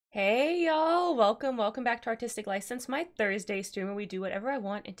Hey y'all, welcome back to Artistic License, my Thursday stream where we do whatever I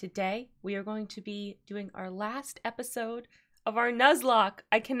want. And today we are going to be doing our last episode of our Nuzlocke.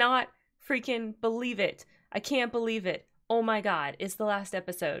 I cannot freaking believe it. I can't believe it. Oh my god, it's the last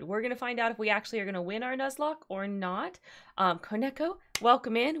episode. We're gonna find out if we actually are gonna win our Nuzlocke or not. Koneko,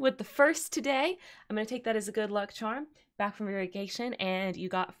 welcome in with the first today. I'm gonna take that as a good luck charm. Back from your vacation and you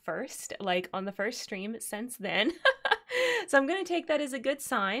got first, like on the first stream since then. So I'm going to take that as a good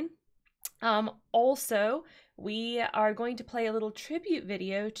sign. Also, we are going to play a little tribute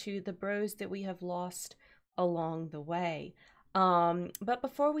video to the bros that we have lost along the way. But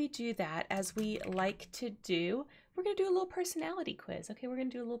before we do that, as we like to do, we're going to do a little personality quiz. Okay, we're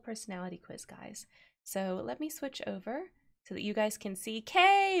going to do a little personality quiz, guys. So let me switch over so that you guys can see.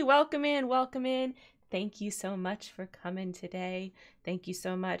 Kay, welcome in, welcome in. Thank you so much for coming today. Thank you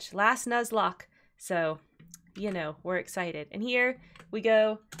so much. Last Nuzlocke. So, you know, we're excited. And here we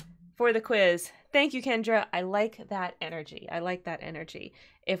go for the quiz. Thank you, Kendra. I like that energy. I like that energy.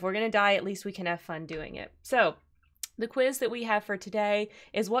 If we're going to die, at least we can have fun doing it. So, the quiz that we have for today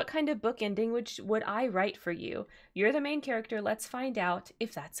is what kind of book ending would I write for you? You're the main character. Let's find out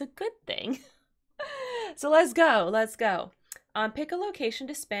if that's a good thing. So let's go. Let's go. Pick a location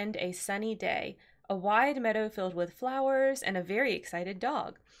to spend a sunny day. A wide meadow filled with flowers and a very excited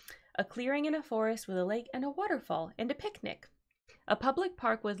dog. A clearing in a forest with a lake and a waterfall and a picnic. A public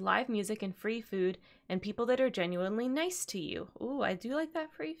park with live music and free food and people that are genuinely nice to you. Ooh, I do like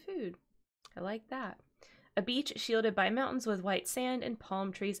that free food. I like that. A beach shielded by mountains with white sand and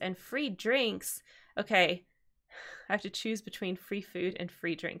palm trees and free drinks. Okay, I have to choose between free food and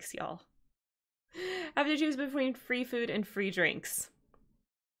free drinks, y'all. I have to choose between free food and free drinks.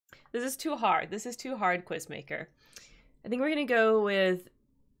 This is too hard. This is too hard, Quizmaker. I think we're going to go with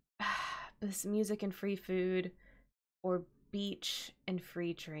this music and free food or beach and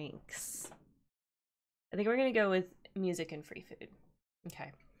free drinks. I think we're going to go with music and free food.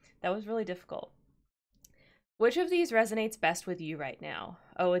 Okay, that was really difficult. Which of these resonates best with you right now?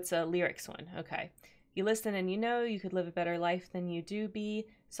 Oh, it's a lyrics one. Okay. You listen and you know you could live a better life than you do be,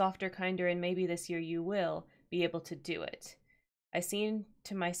 softer, kinder, and maybe this year you will be able to do it. I seem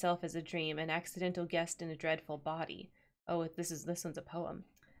to myself as a dream, an accidental guest in a dreadful body. Oh, this one's a poem.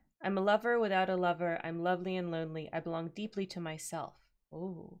 I'm a lover without a lover. I'm lovely and lonely. I belong deeply to myself.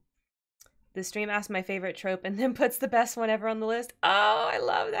 Oh. The stream asks my favorite trope and then puts the best one ever on the list. Oh, I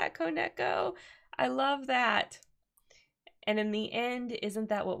love that, Koneko. I love that. And in the end, isn't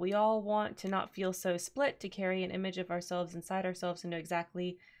that what we all want? To not feel so split, to carry an image of ourselves inside ourselves and know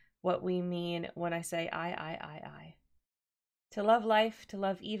exactly what we mean when I say I. To love life, to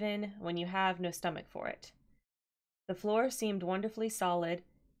love even when you have no stomach for it. The floor seemed wonderfully solid.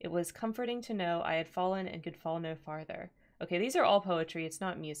 It was comforting to know I had fallen and could fall no farther. Okay, these are all poetry. It's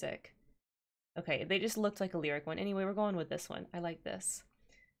not music. Okay, they just looked like a lyric one. Anyway, we're going with this one. I like this.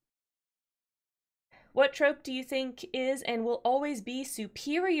 What trope do you think is and will always be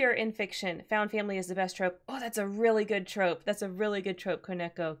superior in fiction? Found family is the best trope. Oh, that's a really good trope. That's a really good trope,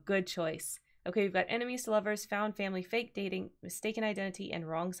 Koneko. Good choice. Okay, we've got enemies to lovers, found family, fake dating, mistaken identity, and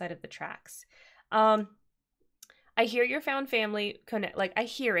wrong side of the tracks. I hear your found family connect, like I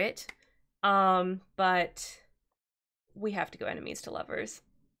hear it, but we have to go enemies to lovers.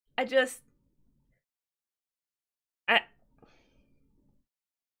 I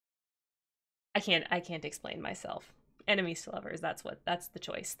can't explain myself. Enemies to lovers, that's the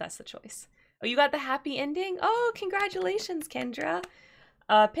choice. That's the choice. Oh, you got the happy ending? Oh, congratulations, Kendra.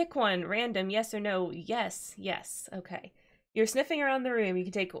 Pick one, random, yes or no. Yes. Okay. You're sniffing around the room. You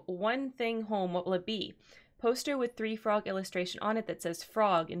can take one thing home. What will it be? Poster with 3 frog illustration on it that says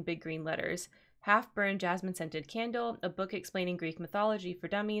frog in big green letters. Half-burned jasmine-scented candle. A book explaining Greek mythology for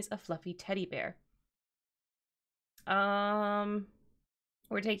dummies. A fluffy teddy bear.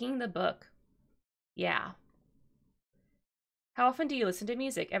 We're taking the book. Yeah. How often do you listen to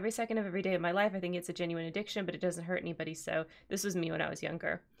music? Every second of every day of my life. I think it's a genuine addiction, but it doesn't hurt anybody, so this was me when I was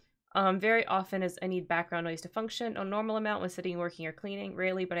younger. Very often as I need background noise to function. A normal amount when sitting, working, or cleaning.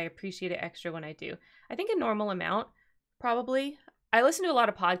 Rarely, but I appreciate it extra when I do. I think a normal amount, probably. I listen to a lot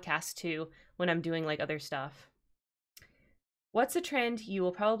of podcasts, too, when I'm doing, like, other stuff. What's a trend you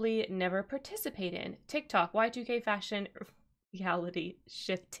will probably never participate in? TikTok, Y2K fashion, reality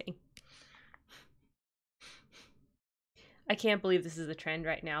shifting. I can't believe this is a trend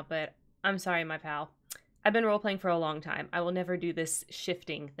right now, but I'm sorry, my pal. I've been role-playing for a long time. I will never do this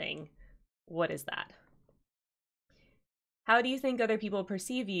shifting thing. What is that? How do you think other people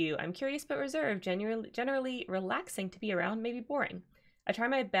perceive you? I'm curious but reserved, generally relaxing to be around, maybe boring. I try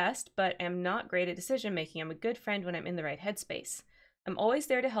my best, but am not great at decision-making. I'm a good friend when I'm in the right headspace. I'm always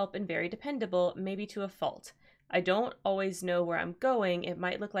there to help and very dependable, maybe to a fault. I don't always know where I'm going. It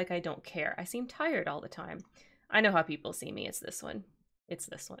might look like I don't care. I seem tired all the time. I know how people see me. It's this one. It's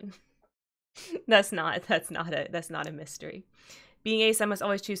this one. That's not a mystery. Being ace, I must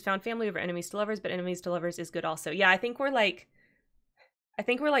always choose found family over enemies to lovers, but enemies to lovers is good also. Yeah, I think we're like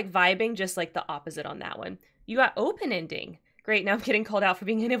vibing just like the opposite on that one. You got open ending. Great, now I'm getting called out for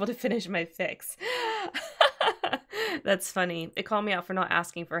being unable to finish my fix. That's funny. It called me out for not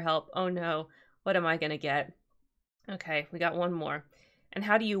asking for help. Oh no, what am I gonna get? Okay, we got one more. And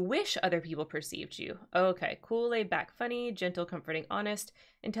how do you wish other people perceived you? Okay, cool, laid back, funny, gentle, comforting, honest,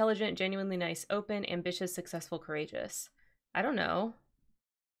 intelligent, genuinely nice, open, ambitious, successful, courageous. I don't know.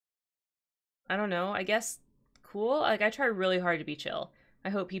 I guess cool. Like, I try really hard to be chill. I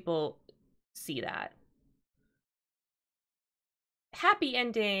hope people see that. Happy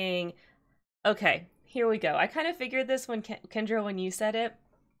ending. Okay, here we go. I kind of figured this one, Kendra, when you said it.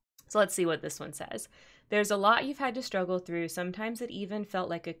 So let's see what this one says. There's a lot you've had to struggle through. Sometimes it even felt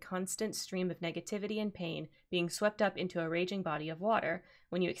like a constant stream of negativity and pain being swept up into a raging body of water.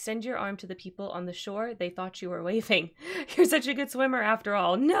 When you extend your arm to the people on the shore, they thought you were waving. You're such a good swimmer after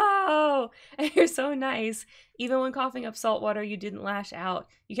all. No! And you're so nice. Even when coughing up salt water, you didn't lash out.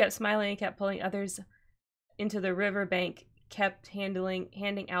 You kept smiling and kept pulling others into the riverbank, kept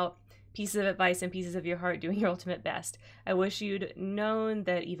handing out pieces of advice and pieces of your heart, doing your ultimate best. I wish you'd known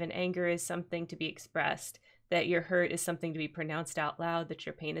that even anger is something to be expressed, that your hurt is something to be pronounced out loud, that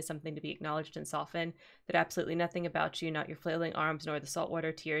your pain is something to be acknowledged and softened, that absolutely nothing about you, not your flailing arms, nor the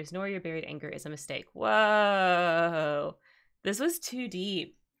saltwater tears, nor your buried anger is a mistake. Whoa. This was too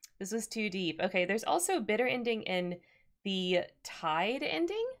deep. This was too deep. Okay, there's also bitter ending in the tide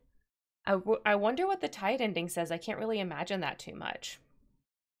ending. I wonder what the tide ending says. I can't really imagine that too much.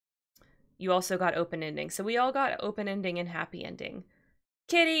 You also got open ending. So we all got open ending and happy ending.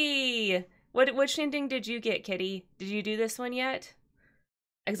 Kitty! Which ending did you get, Kitty? Did you do this one yet?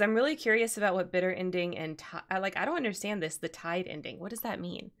 Because I'm really curious about what bitter ending and I don't understand this, the tide ending. What does that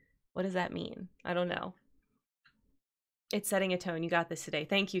mean? What does that mean? I don't know. It's setting a tone. You got this today.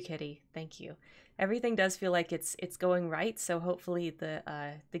 Thank you, Kitty. Thank you. Everything does feel like it's going right, so hopefully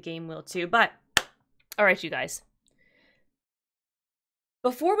the game will too. But all right, you guys.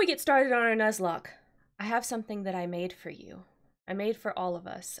 Before we get started on our Nuzlocke, I have something that I made for you. I made for all of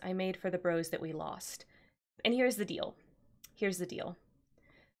us. I made for the bros that we lost. And here's the deal. Here's the deal.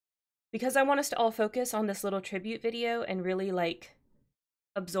 Because I want us to all focus on this little tribute video and really like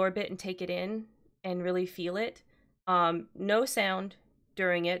absorb it and take it in and really feel it. No sound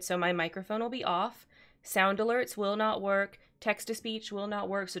during it, so my microphone will be off. Sound alerts will not work. Text-to-speech will not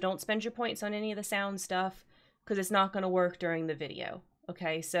work, so don't spend your points on any of the sound stuff because it's not going to work during the video.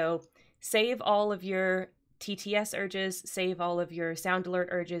 Okay, so save all of your TTS urges, save all of your sound alert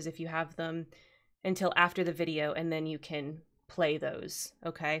urges if you have them until after the video, and then you can play those,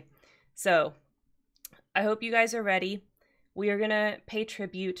 okay? So I hope you guys are ready. We are gonna pay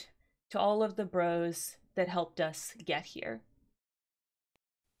tribute to all of the bros that helped us get here.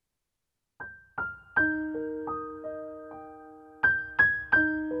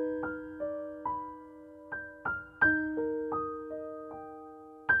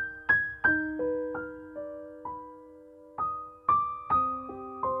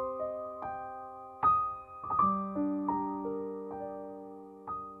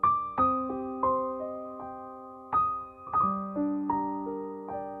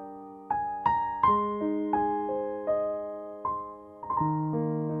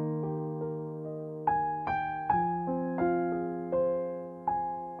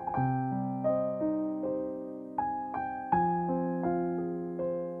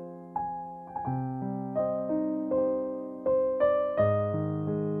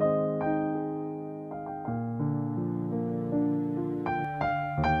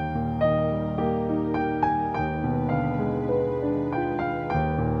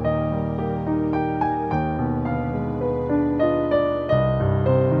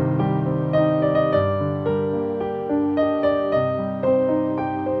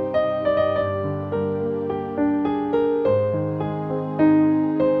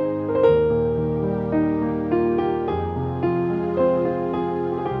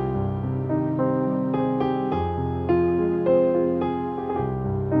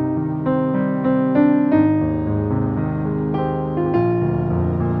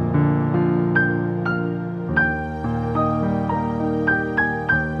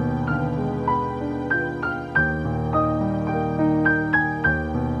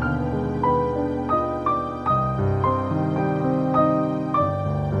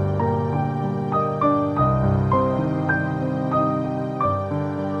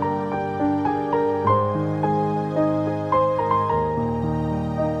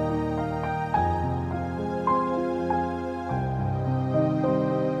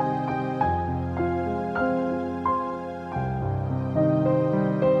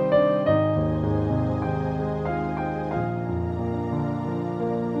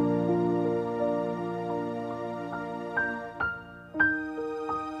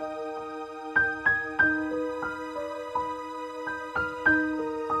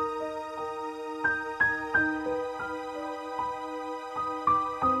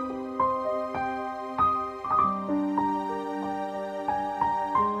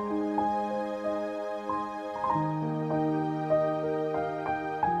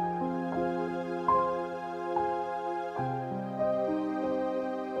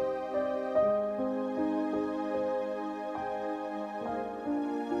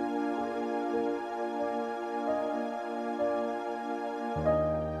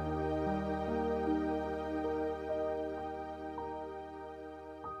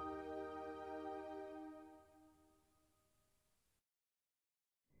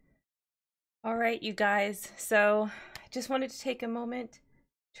 right, you guys. So I just wanted to take a moment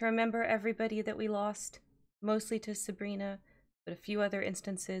to remember everybody that we lost, mostly to Sabrina, but a few other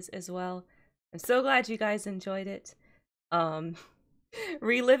instances as well. I'm so glad you guys enjoyed it.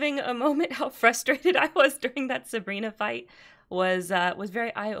 Reliving a moment how frustrated I was during that Sabrina fight was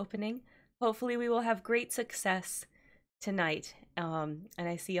very eye-opening. Hopefully we will have great success tonight. And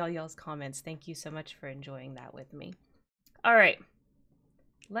I see all y'all's comments. Thank you so much for enjoying that with me. All right.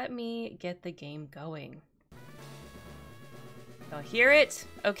 Let me get the game going. Y'all hear it?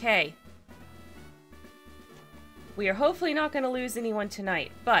 Okay. We are hopefully not going to lose anyone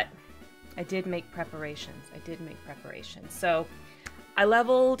tonight, but I did make preparations. So I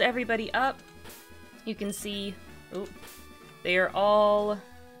leveled everybody up. You can see, they are all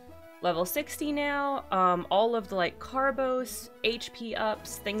level 60 now. All of the like Carbos, HP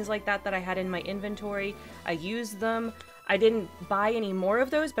ups, things like that that I had in my inventory, I used them. I didn't buy any more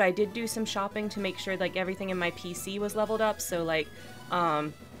of those, but I did do some shopping to make sure like everything in my PC was leveled up. So like,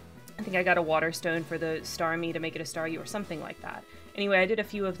 I think I got a water stone for the Star Me to make it a Star You or something like that. Anyway, I did a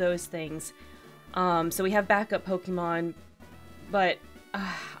few of those things. So we have backup Pokemon, but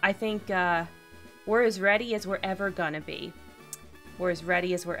I think we're as ready as we're ever gonna be. We're as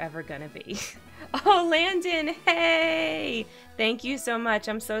ready as we're ever gonna be. Oh, Landon, hey! Thank you so much.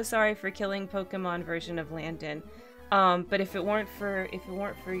 I'm so sorry for killing Pokemon version of Landon. But if it weren't for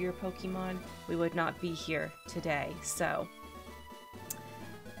your Pokemon, we would not be here today. So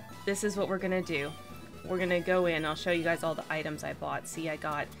this is what we're gonna do. We're gonna go in. I'll show you guys all the items I bought. See, I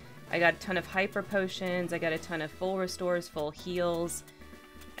got a ton of hyper potions. I got a ton of full restores, full heals,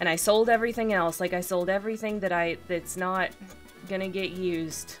 and I sold everything else. Like I sold everything that's not gonna get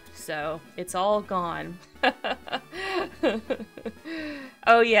used. So it's all gone.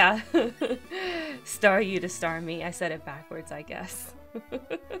 Oh yeah. Star you to star me. I said it backwards, I guess.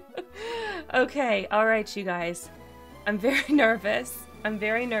 Okay, alright you guys. I'm very nervous. I'm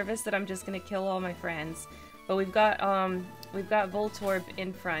very nervous that I'm just gonna kill all my friends. But we've got Voltorb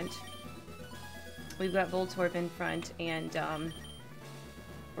in front. And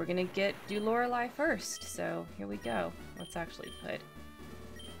we're gonna do Lorelei first. So here we go. Let's actually put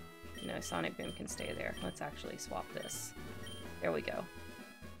no, Sonic Boom can stay there. Let's actually swap this. There we go.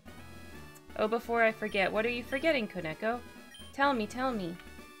 Oh, before I forget, what are you forgetting, Koneko? Tell me, tell me.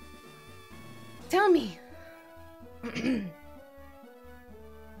 Tell me!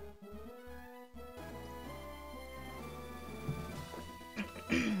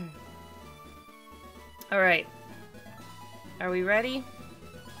 Alright. Are we ready?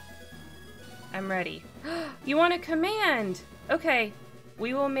 I'm ready. You want a command! Okay.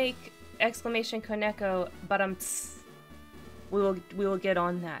 We will make exclamation Koneko, but we will get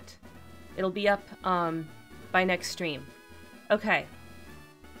on that. It'll be up by next stream. Okay.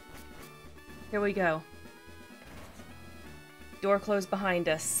 Here we go. Door closed behind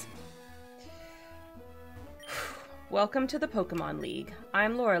us. Welcome to the Pokemon League.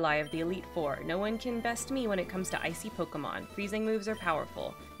 I'm Lorelei of the Elite Four. No one can best me when it comes to icy Pokemon. Freezing moves are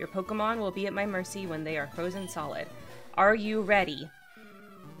powerful. Your Pokemon will be at my mercy when they are frozen solid. Are you ready?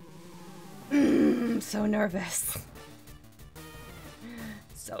 I'm so nervous.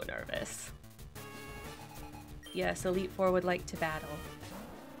 So nervous. Yes, Elite Four would like to battle.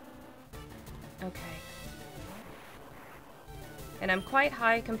 Okay. And I'm quite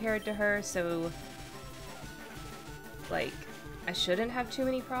high compared to her, so like, I shouldn't have too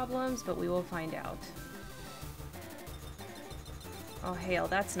many problems, but we will find out. Oh, hail,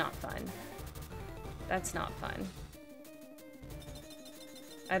 that's not fun. That's not fun.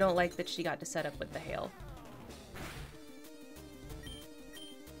 I don't like that she got to set up with the hail.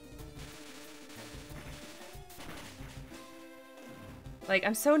 Like,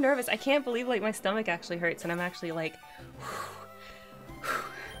 I'm so nervous. I can't believe, like, my stomach actually hurts and I'm actually like...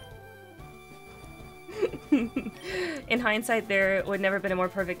 In hindsight, there would never been a more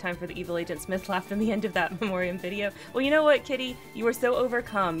perfect time for the evil Agent Smith laugh than the end of that Memoriam video. Well, you know what, Kitty? You were so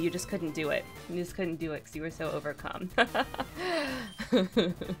overcome, you just couldn't do it. You just couldn't do it because you were so overcome.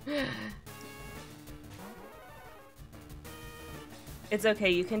 It's okay,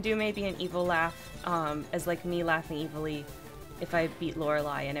 you can do maybe an evil laugh, as like me laughing evilly if I beat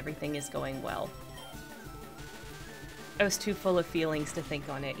Lorelei and everything is going well. I was too full of feelings to think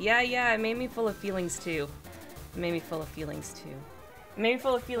on it. Yeah, it made me full of feelings too. It made me full of feelings too. It made me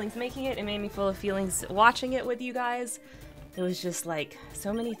full of feelings making it, it made me full of feelings watching it with you guys. It was just like,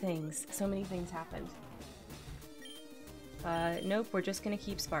 so many things happened. Nope, we're just gonna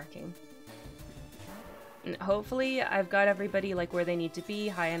keep sparking. And hopefully I've got everybody like where they need to be,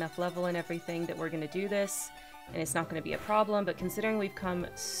 high enough level and everything that we're gonna do this, and it's not gonna be a problem, but considering we've come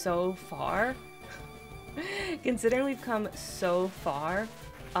so far, Considering we've come so far,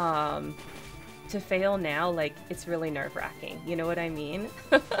 to fail now, like, it's really nerve-wracking. You know what I mean?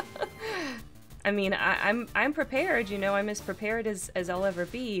 I mean, I'm prepared, you know, I'm as prepared as I'll ever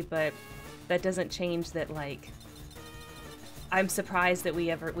be, but that doesn't change that, like, I'm surprised that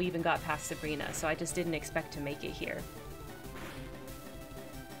we even got past Sabrina, so I just didn't expect to make it here.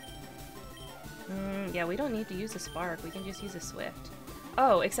 Yeah, we don't need to use a spark, we can just use a swift.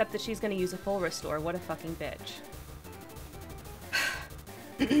 Oh, except that she's gonna use a full restore. What a fucking bitch.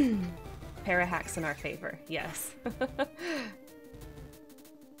 Para-hacks in our favor, yes.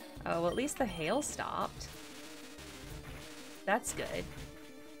 Oh, well, at least the hail stopped. That's good.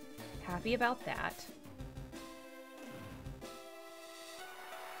 Happy about that.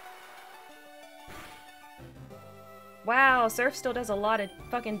 Wow, Surf still does a lot of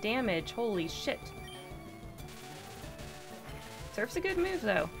fucking damage. Holy shit. Surf's a good move,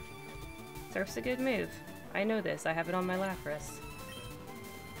 though. Surf's a good move. I know this. I have it on my Lapras.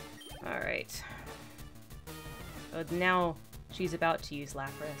 Alright. Oh, now she's about to use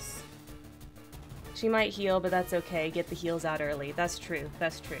Lapras. She might heal, but that's okay. Get the heals out early. That's true.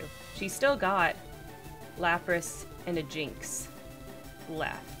 That's true. She's still got Lapras and a Jinx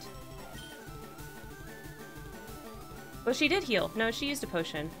left. Well, she did heal. No, she used a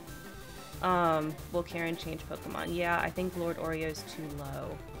potion. Will Karen change Pokemon? Yeah, I think Lord Oreo's too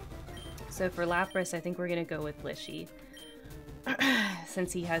low. So for Lapras, I think we're gonna go with Lishy.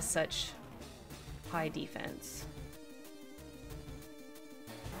 Since he has such high defense.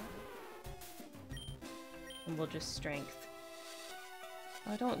 And we'll just strength.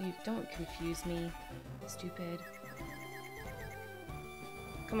 Oh, don't confuse me. Stupid.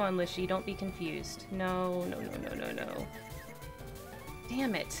 Come on, Lishy, don't be confused. No, no, no, no, no, no.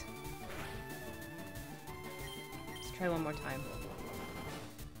 Damn it. Let's try one more time.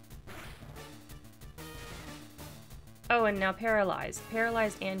 Oh, and now paralyzed.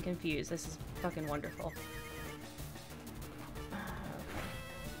 Paralyzed and confused. This is fucking wonderful.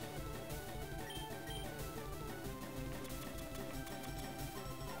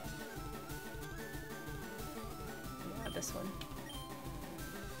 Yeah, this one.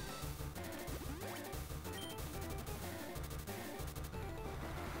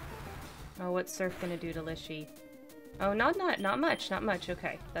 Oh, what's Surf gonna do to Lishy? Oh, not much.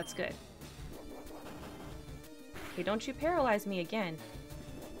 Okay, that's good. Okay, don't you paralyze me again.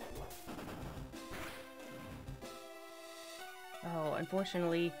 Oh,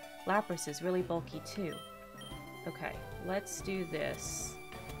 unfortunately, Lapras is really bulky too. Okay, let's do this.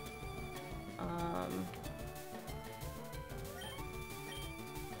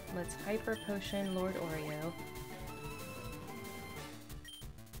 Let's Hyper Potion Lord Oreo.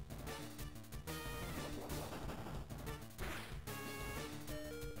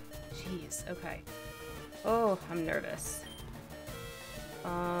 Jeez, okay. Oh, I'm nervous.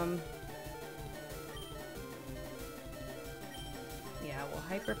 Yeah, we'll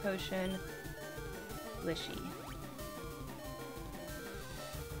Hyper Potion Lishy.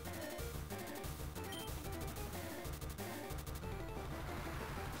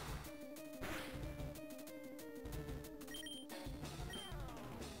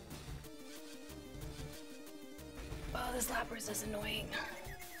 Oh, this Lapras is annoying.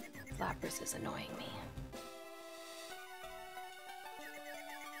 Lapras is annoying me.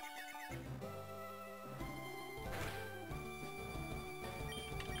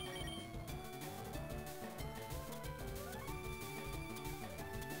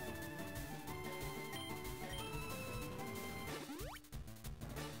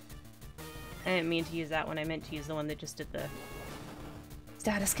 I didn't mean to use that one. I meant to use the one that just did the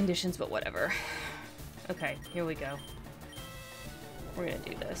status conditions, but whatever. Okay, here we go. We're gonna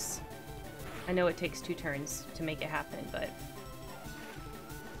do this. I know it takes 2 turns to make it happen, but...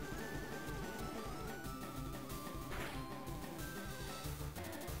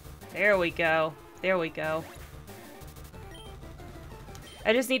 There we go. There we go.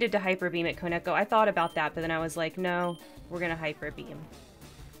 I just needed to Hyper Beam at Koneko. I thought about that, but then I was like, no, we're gonna Hyper Beam.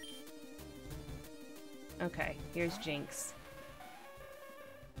 Okay, here's Jinx.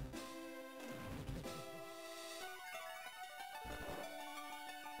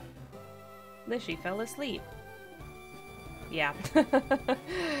 Lishy fell asleep. Yeah.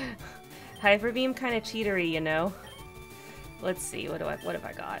 Hyper Beam kind of cheatery, you know? Let's see, what have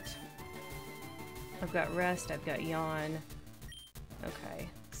I got? I've got Rest, I've got Yawn. Okay,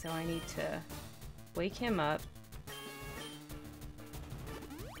 so I need to wake him up.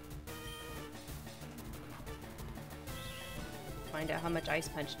 Find out how much Ice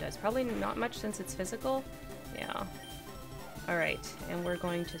Punch does. Probably not much since it's physical. Yeah. Alright, and we're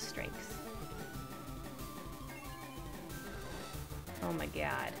going to Strength. Oh my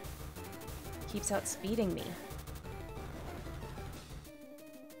god. Keeps outspeeding me.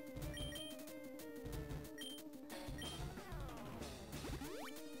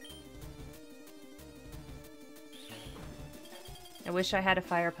 I wish I had a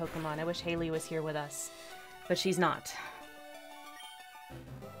fire Pokemon. I wish Haley was here with us. But she's not.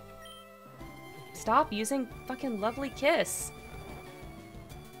 Stop using fucking Lovely Kiss.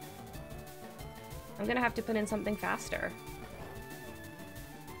 I'm gonna have to put in something faster.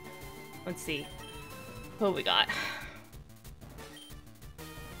 Let's see. What we got?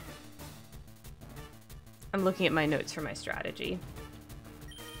 I'm looking at my notes for my strategy.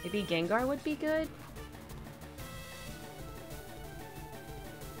 Maybe Gengar would be good?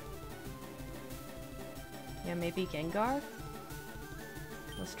 Yeah, maybe Gengar?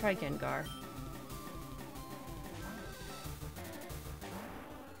 Let's try Gengar.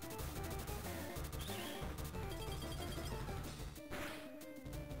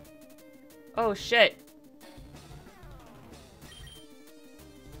 Oh shit.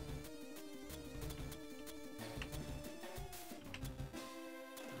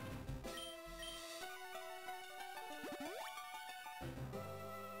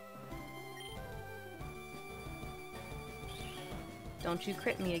 Don't you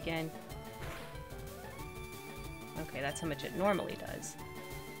crit me again. Okay, that's how much it normally does.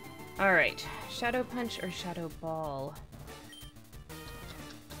 Alright, Shadow Punch or Shadow Ball?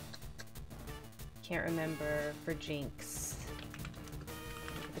 Can't remember for Jinx.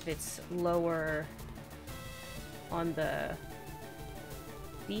 If it's lower on the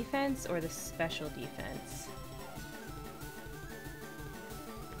defense or the special defense.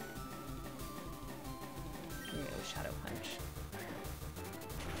 I'm gonna go Shadow Punch.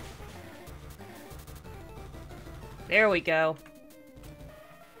 There we go.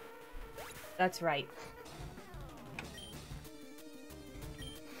 That's right.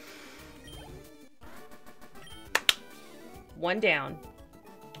 One down.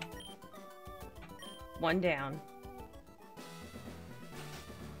 One down.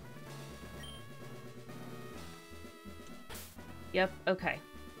 Yep, okay.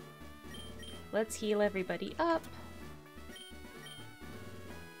 Let's heal everybody up.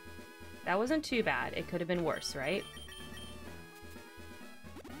 That wasn't too bad. It could have been worse, right?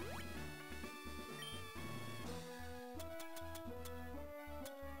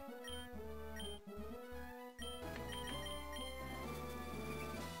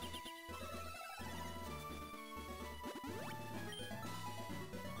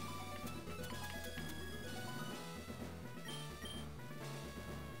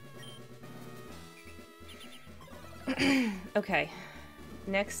 Okay,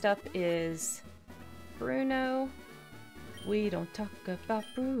 next up is Bruno. We don't talk about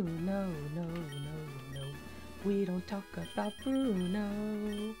Bruno, no, no, no. We don't talk about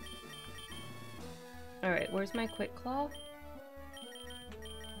Bruno. Alright, where's my Quick Claw?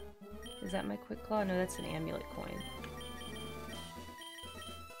 Is that my Quick Claw? No, that's an amulet coin.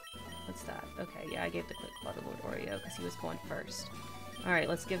 What's that? Okay, yeah, I gave the Quick Claw to Lord Oreo because he was going first. Alright,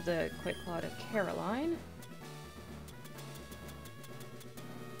 let's give the Quick Claw to Caroline.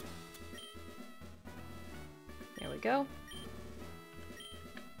 There we go.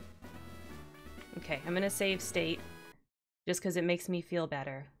 Okay, I'm gonna save state just because it makes me feel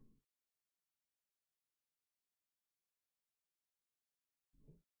better.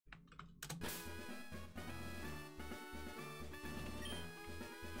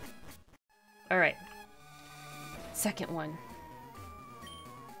 Alright. Second one.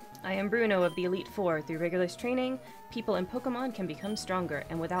 I am Bruno of the Elite Four. Through rigorous training, people and Pokemon can become stronger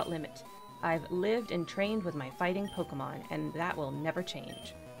and without limit. I've lived and trained with my fighting Pokemon, and that will never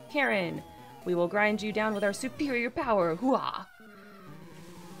change. Karen, we will grind you down with our superior power. Hooah!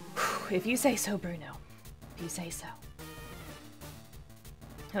 If you say so, Bruno. If you say so.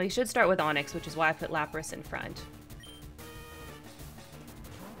 Well, you should start with Onix, which is why I put Lapras in front.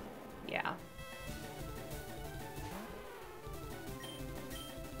 Yeah.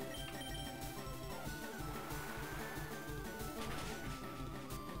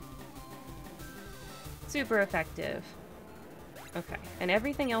 Super effective. Okay, and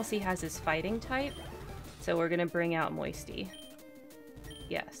everything else he has is fighting type, so we're gonna bring out Moisty.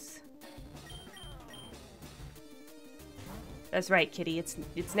 Yes. That's right, Kitty.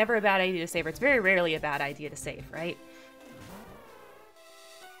 It's never a bad idea to save her. It's very rarely a bad idea to save, right?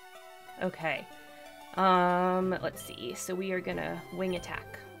 Okay. Let's see. So we are gonna wing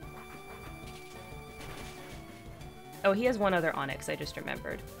attack. Oh, he has one other Onix, I just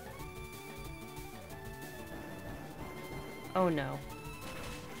remembered. Oh no.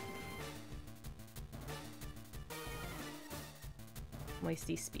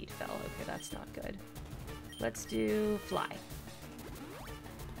 Moisty speed fell. Okay, that's not good. Let's do fly.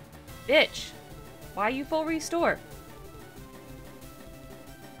 Bitch! Why you full restore?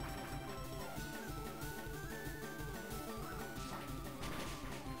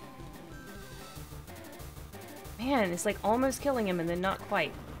 Man, it's like almost killing him and then not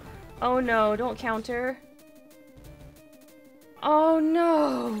quite. Oh no, don't counter. Oh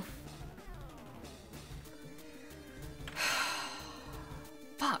no!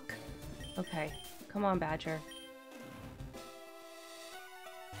 Fuck. Okay, come on, Badger.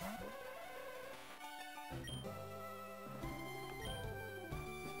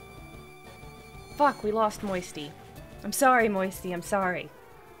 Fuck, we lost Moisty. I'm sorry, Moisty, I'm sorry.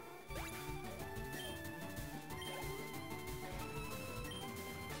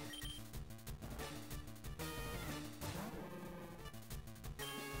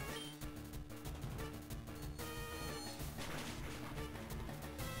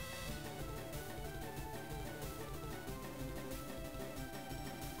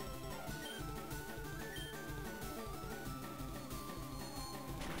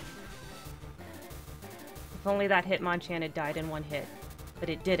 If only that Hitmonchan had died in one hit. But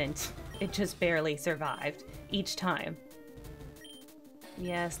it didn't. It just barely survived. Each time.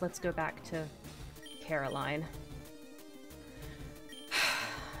 Yes, let's go back to Caroline.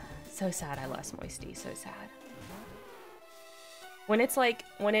 So sad I lost Moisty. So sad. When it's like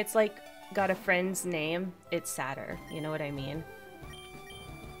got a friend's name, it's sadder. You know what I mean?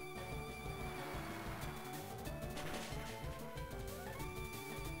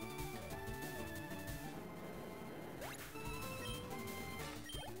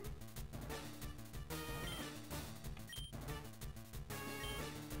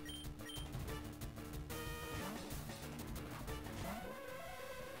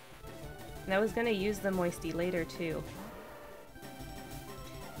 And I was gonna use the Moisty later too.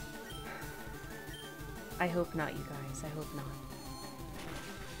 I hope not, you guys. I hope not.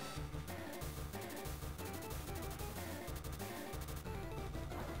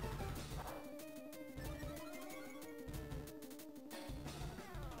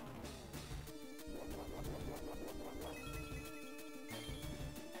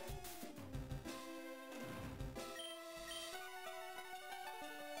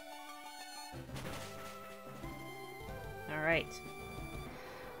 All right.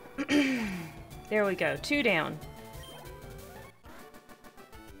 There we go. 2 down.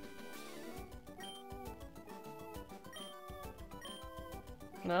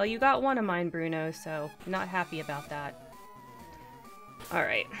 Well, you got one of mine, Bruno, so not happy about that. All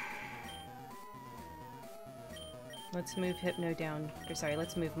right. Let's move Hypno down. Or sorry,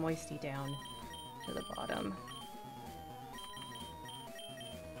 let's move Moisty down to the bottom.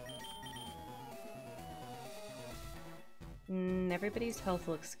 Everybody's health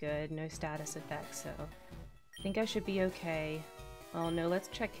looks good, no status effects, so I think I should be okay. Oh no, let's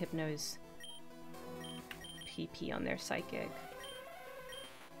check Hypno's PP on their Psychic.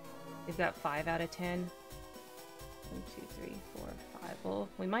 Is that 5 out of 10? 1, 2, 3, 4, 5. Well,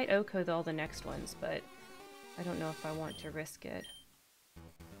 we might OHKO all the next ones, but I don't know if I want to risk it.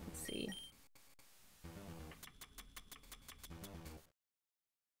 Let's see.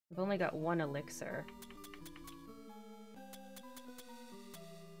 I've only got 1 elixir.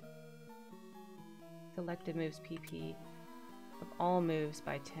 Selected moves PP of all moves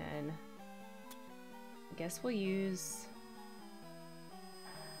by 10. I guess we'll use...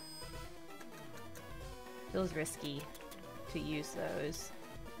 Feels risky to use those.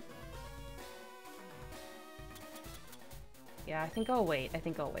 Yeah, I think I'll wait.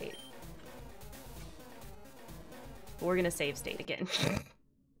 But we're gonna save state again.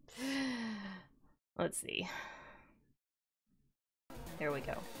 Let's see. There we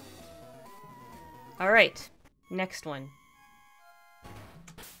go. Alright, next one.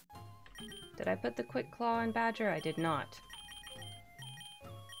 Did I put the Quick Claw on Badger? I did not.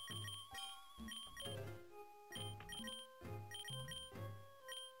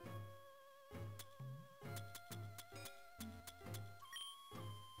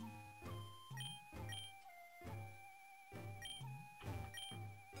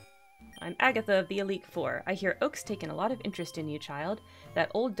 I'm Agatha of the Elite Four. I hear Oak's taken a lot of interest in you, child. That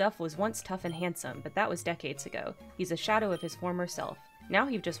old Duff was once tough and handsome, but that was decades ago. He's a shadow of his former self. Now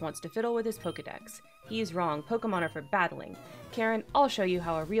he just wants to fiddle with his Pokedex. He is wrong. Pokemon are for battling. Karen, I'll show you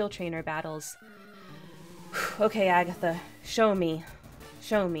how a real trainer battles. Okay, Agatha. Show me.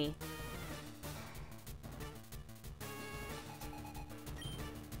 Show me.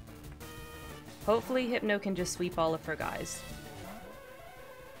 Hopefully Hypno can just sweep all of her guys.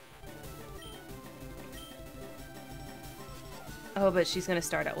 Oh, but she's gonna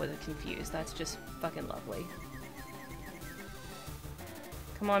start out with a confused. That's just fucking lovely.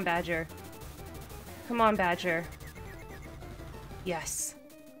 Come on, Badger. Come on, Badger. Yes.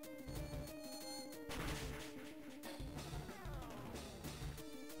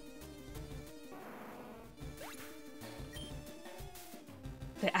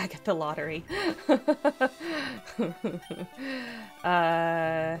 The Agatha lottery.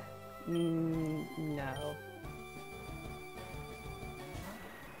 No.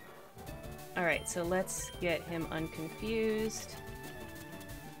 Alright, so let's get him unconfused.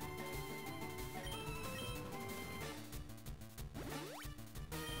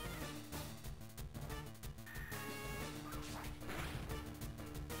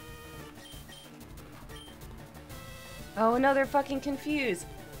 Oh, no, they're fucking confused.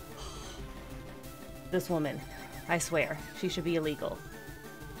 This woman, I swear, she should be illegal.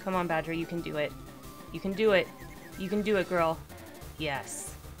 Come on, Badger, you can do it. You can do it. You can do it, girl. Yes.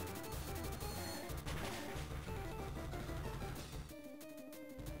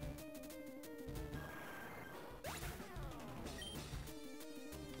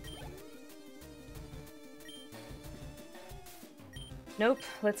 Nope,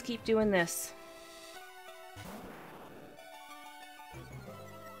 let's keep doing this.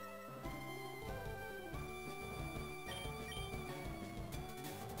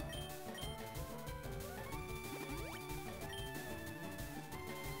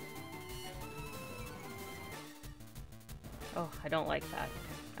 Oh, I don't like that.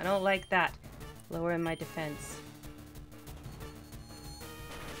 I don't like that. Lowering my defense.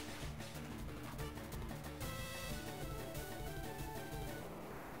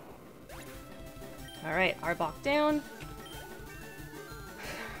 Alright, Arbok down.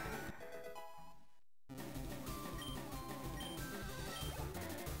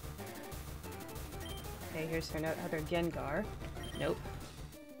 Okay, here's her other Gengar. Nope.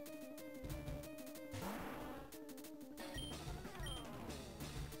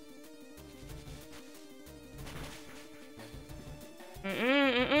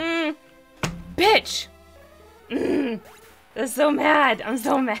 Bitch! I'm so mad. I'm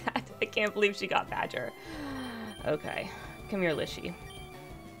so mad. I can't believe she got Badger. Okay. Come here, Lishy.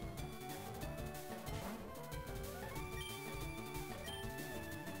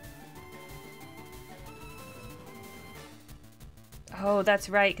 Oh, that's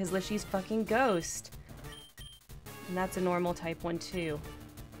right, because Lishy's fucking Ghost. And that's a normal type one, too.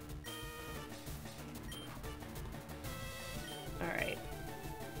 Alright.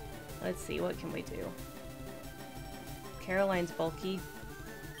 Let's see, what can we do? Caroline's bulky.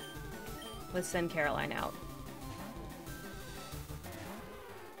 Let's send Caroline out.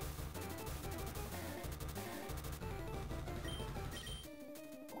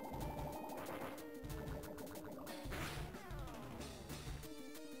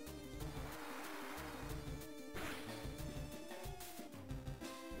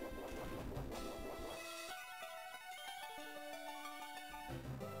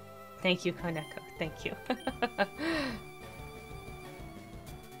 Thank you, Koneko. Thank you.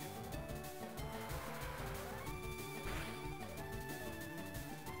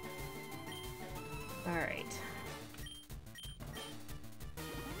 Alright.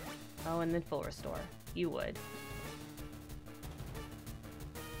 Oh, and then full restore. You would.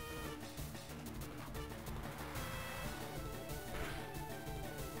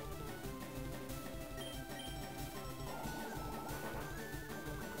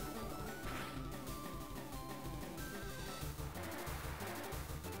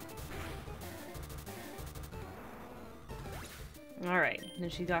 Alright, then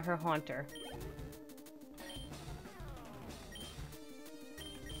she got her Haunter.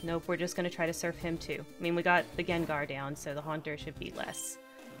 Nope, we're just gonna try to surf him too. I mean, we got the Gengar down, so the Haunter should be less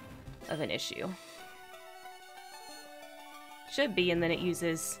of an issue. Should be, and then it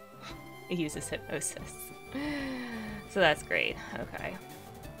uses Hypnosis. So that's great. Okay.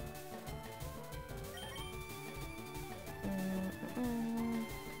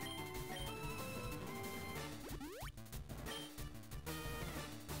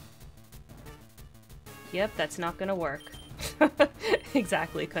 Yep, that's not gonna work.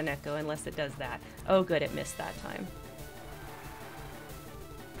 Exactly, Koneko, unless it does that. Oh good, it missed that time.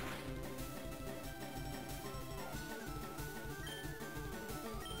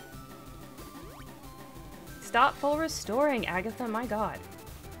 Stop full restoring, Agatha, my god.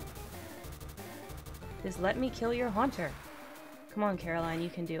 Just let me kill your Haunter. Come on, Caroline, you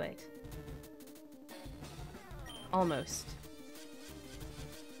can do it. Almost.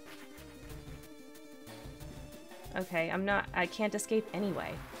 Okay, I can't escape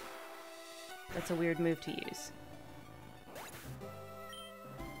anyway. That's a weird move to use.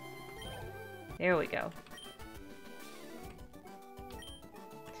 There we go.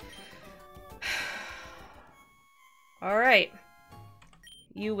 Alright.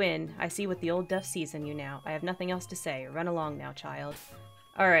 You win. I see what the old duff sees in you now. I have nothing else to say. Run along now, child.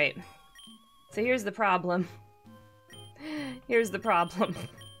 Alright. So here's the problem. Here's the problem.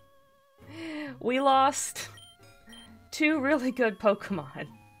 We lost 2 really good Pokemon.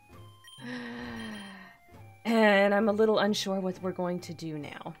 And I'm a little unsure what we're going to do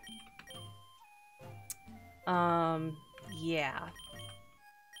now. Yeah.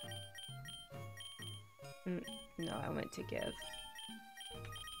 No, I meant to give.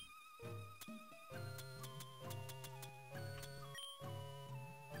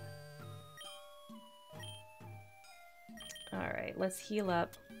 Alright, let's heal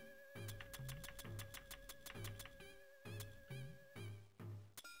up.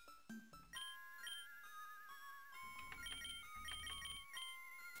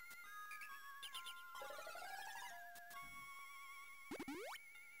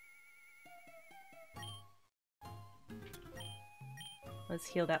 Let's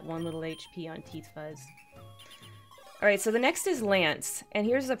heal that 1 little HP on Teeth Fuzz. Alright, so the next is Lance, and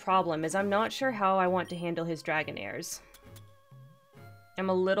here's the problem, is I'm not sure how I want to handle his Dragonairs. I'm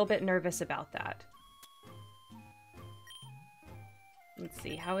a little bit nervous about that. Let's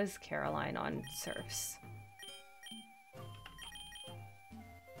see, how is Caroline on Surfs?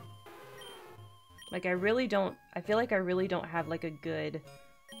 Like, I feel like I really don't have, like, a good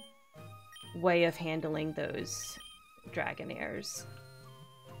way of handling those Dragonairs.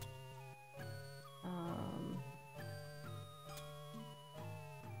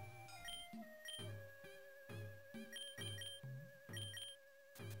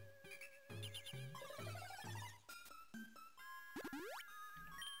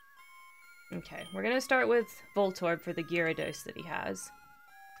 Okay, we're gonna start with Voltorb for the Gyarados that he has.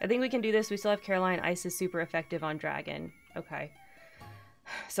 I think we can do this. We still have Caroline. Ice is super effective on Dragon. Okay.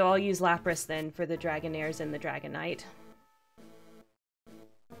 So I'll use Lapras then for the Dragonairs and the Dragonite.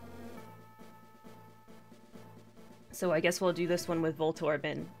 So I guess we'll do this one with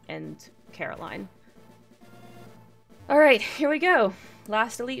Voltorb and Caroline. Alright, here we go.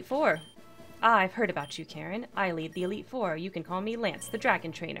 Last Elite Four. Ah, I've heard about you, Karen. I lead the Elite Four. You can call me Lance, the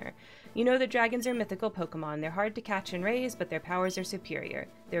Dragon Trainer. You know that dragons are mythical Pokemon. They're hard to catch and raise, but their powers are superior.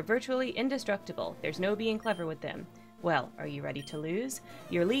 They're virtually indestructible. There's no being clever with them. Well, are you ready to lose?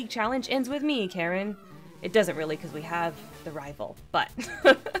 Your league challenge ends with me, Karen. It doesn't really, because we have the rival, but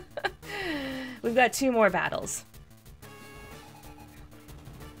we've got 2 more battles.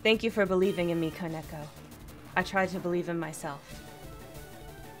 Thank you for believing in me, Koneko. I tried to believe in myself.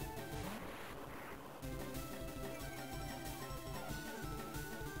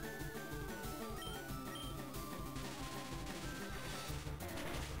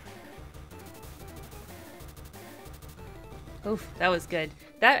 Oof, that was good.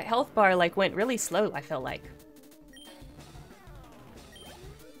 That health bar, like, went really slow, I feel like.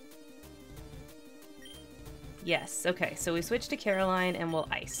 Yes, okay, so we switch to Caroline and we'll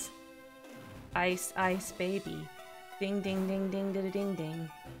ice. Ice, ice, baby. Ding, ding, ding, ding, ding, ding, ding.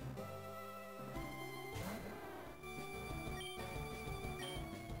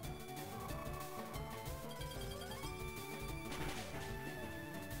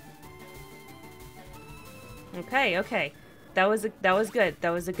 Okay, okay. That was good. That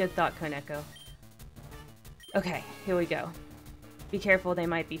was a good thought, Koneko. Okay, here we go. Be careful, they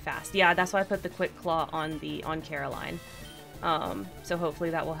might be fast. Yeah, that's why I put the Quick Claw on Caroline. So hopefully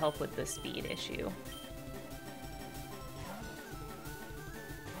that will help with the speed issue.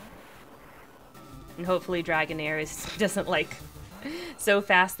 And hopefully Dragonair doesn't, like, so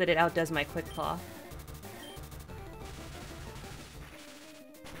fast that it outdoes my Quick Claw.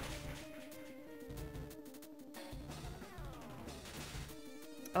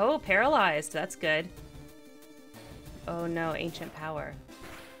 Oh, paralyzed. That's good. Oh no, ancient power.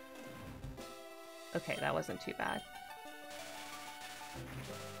 Okay, that wasn't too bad.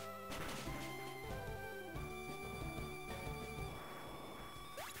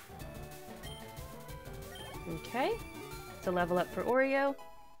 Okay, to level up for Oreo.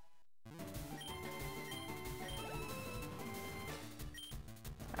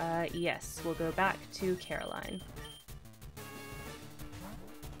 Yes, we'll go back to Caroline.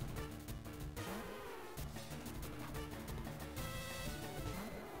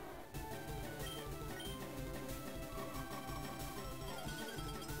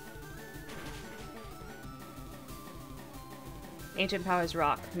 Ancient Power's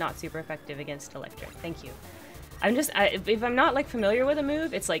Rock, not super effective against Electric. Thank you. I'm just, if I'm not, like, familiar with a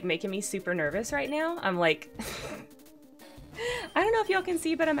move, it's, like, making me super nervous right now. I'm, like... I don't know if y'all can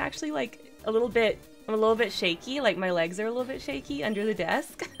see, but I'm actually, like, I'm a little bit shaky, like my legs are a little bit shaky under the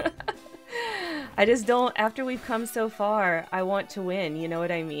desk. I just don't, after we've come so far, I want to win, you know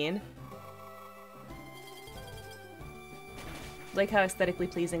what I mean? Like how aesthetically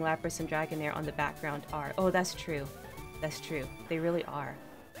pleasing Lapras and Dragonair on the background are. Oh, that's true. That's true. They really are.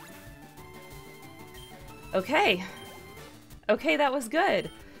 Okay. Okay, that was good.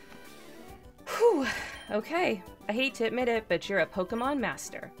 Whew. Okay. I hate to admit it, but you're a Pokemon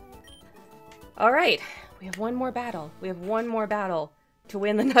master. Alright. We have one more battle. We have one more battle to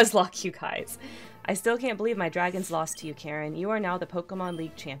win the Nuzlocke, you guys. I still can't believe my dragons lost to you, Karen. You are now the Pokemon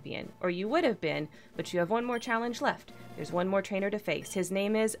League champion. Or you would have been, but you have one more challenge left. There's one more trainer to face. His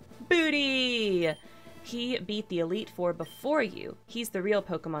name is Booty! He beat the Elite Four before you. He's the real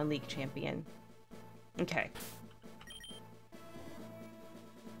Pokemon League champion. Okay.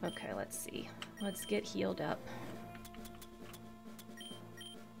 Okay, let's see. Let's get healed up.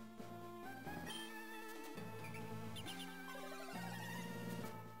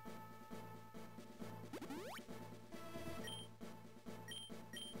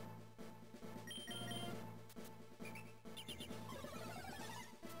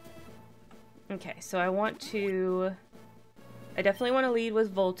 Okay, so I definitely want to lead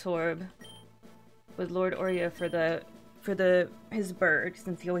with Voltorb, with Lord Oreo for his bird,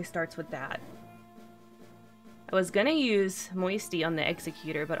 since he always starts with that. I was gonna use Moisty on the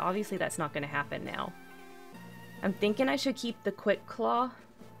Executor, but obviously that's not gonna happen now. I'm thinking I should keep the Quick Claw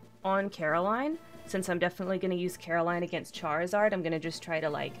on Caroline, since I'm definitely gonna use Caroline against Charizard. I'm gonna just try to,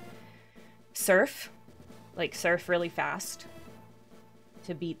 like, surf really fast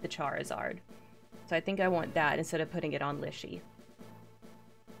to beat the Charizard. So I think I want that instead of putting it on Lishy.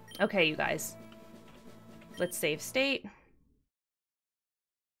 Okay, you guys. Let's save state.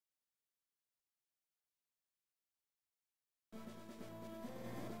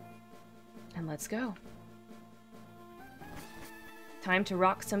 And let's go. Time to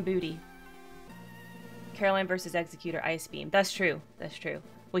rock some booty. Caroline versus Executor Ice Beam. That's true. That's true.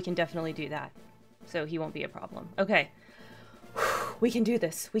 We can definitely do that. So he won't be a problem. Okay. We can do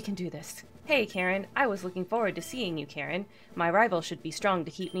this. We can do this. Hey, Karen. I was looking forward to seeing you, Karen. My rival should be strong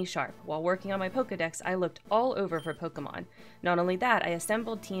to keep me sharp. While working on my Pokedex, I looked all over for Pokemon. Not only that, I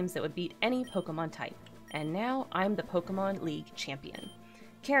assembled teams that would beat any Pokemon type. And now, I'm the Pokemon League champion.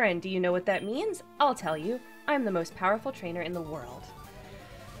 Karen, do you know what that means? I'll tell you. I'm the most powerful trainer in the world.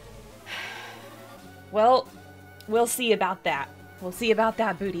 Well, we'll see about that. We'll see about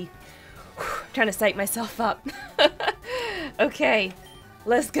that, Booty. I'm trying to psych myself up. Okay.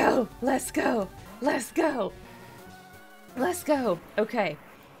 Let's go. Let's go. Let's go. Let's go. Okay.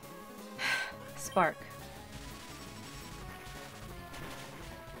 Spark.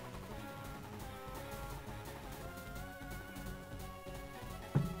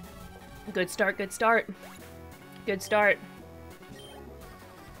 Good start, good start. Good start.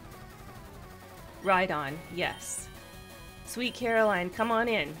 Rhydon, yes. Sweet Caroline, come on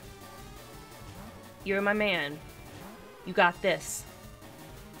in. You're my man. You got this.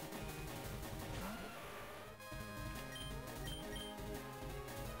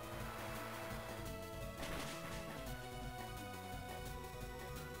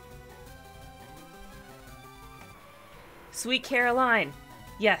 Sweet Caroline.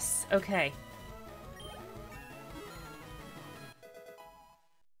 Yes, okay.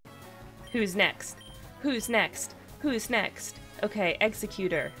 Who's next? Who's next? Who's next? Okay,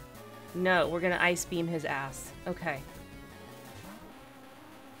 Executor. No, we're gonna Ice Beam his ass. Okay.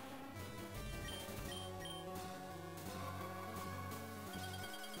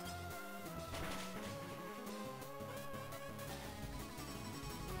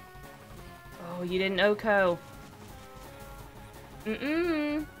 Oh, you didn't OHKO.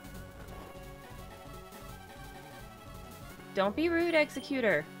 Mm-mm. Don't be rude,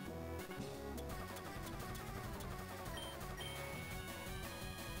 Executor.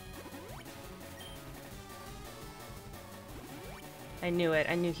 I knew it.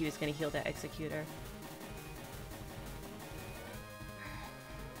 I knew he was going to heal that Executor.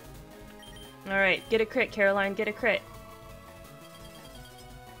 Alright, get a crit, Caroline. Get a crit.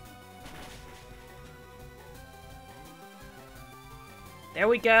 There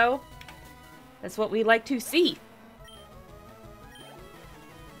we go. That's what we like to see.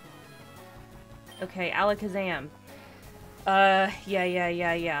 Okay, Alakazam.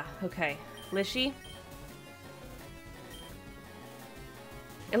 Yeah. Okay. Lishy?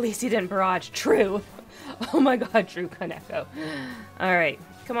 At least he didn't barrage. True. Oh my god, true Kaneko. Alright.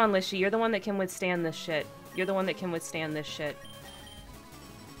 Come on, Lishy. You're the one that can withstand this shit. You're the one that can withstand this shit.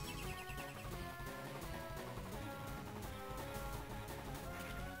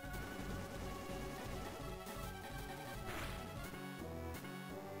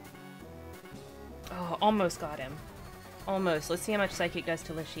 almost got him. Almost. Let's see how much Psychic does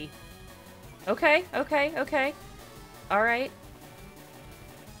to Lishy. Okay, okay, okay. Alright.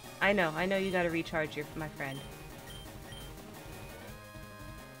 I know you gotta recharge my friend.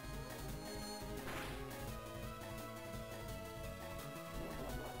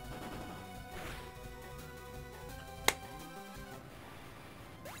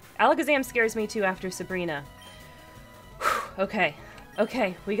 Alakazam scares me too after Sabrina. Whew, okay.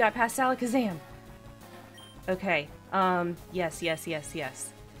 Okay, we got past Alakazam. Okay. Yes, yes, yes,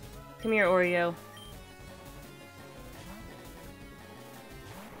 yes. Come here, Oreo.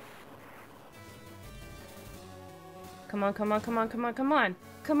 Come on, come on, come on, come on, come on.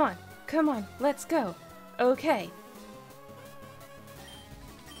 Come on, come on, let's go. Okay.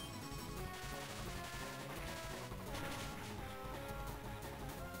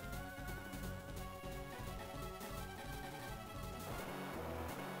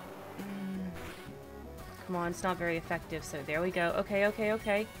 Come on, it's not very effective, so there we go. Okay, okay,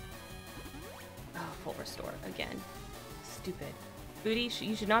 okay. Oh, full restore again. Stupid. Booty,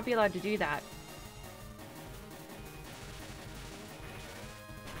 you should not be allowed to do that.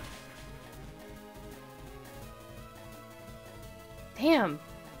 Damn!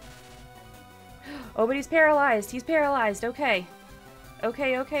 Oh, but he's paralyzed! He's paralyzed! Okay.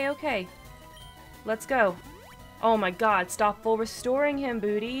 Okay, okay, okay. Let's go. Oh my god, stop full restoring him,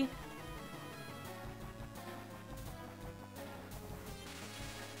 Booty!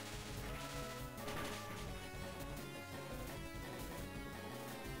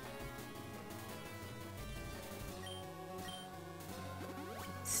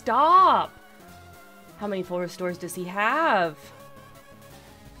 Stop! How many full restores does he have?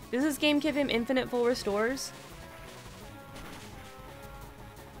 Does this game give him infinite full restores?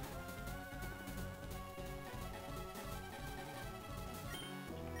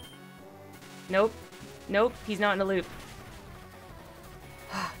 Nope. Nope, he's not in a loop.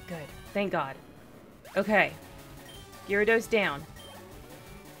 Good. Thank God. Okay. Gyarados down.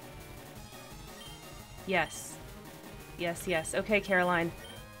 Yes. Yes, yes. Okay, Caroline.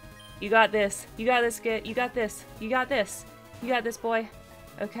 You got this. You got this, Git. You got this. You got this. You got this, boy.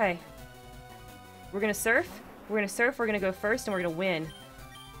 Okay. We're gonna surf. We're gonna surf. We're gonna go first, and we're gonna win.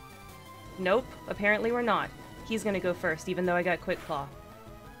 Nope. Apparently we're not. He's gonna go first, even though I got Quick Claw.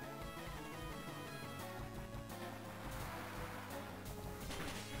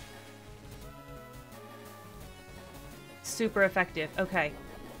 Super effective. Okay.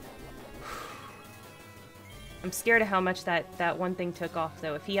 I'm scared of how much that one thing took off,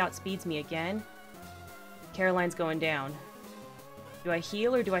 though. If he outspeeds me again, Caroline's going down. Do I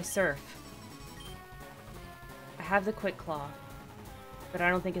heal or do I surf? I have the Quick Claw, but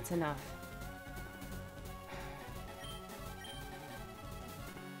I don't think it's enough.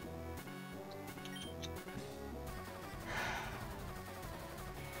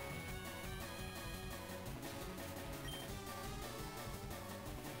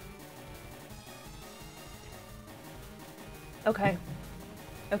 Okay.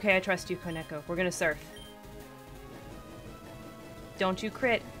 Okay, I trust you, Koneko. We're gonna surf. Don't you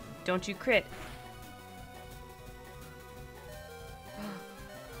crit. Don't you crit.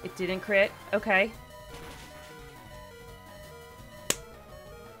 It didn't crit. Okay.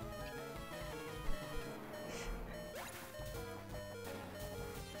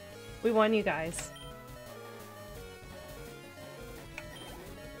 We won, you guys.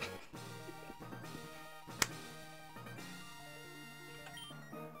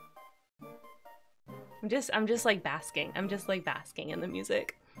 I'm just like basking. I'm just like basking in the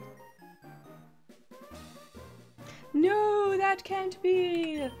music. No, that can't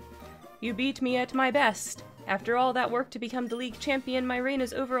be! You beat me at my best. After all that work to become the league champion, my reign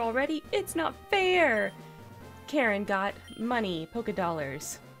is over already? It's not fair! Karen got money, polka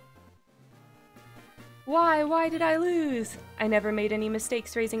dollars. Why did I lose? I never made any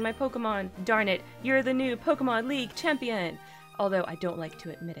mistakes raising my Pokemon. Darn it, you're the new Pokemon League champion! Although I don't like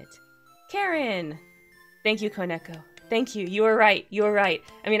to admit it. Karen! Thank you, Koneko. Thank you. You were right. You were right.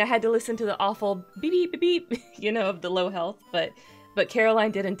 I mean, I had to listen to the awful beep beep beep beep, you know, of the low health, but Caroline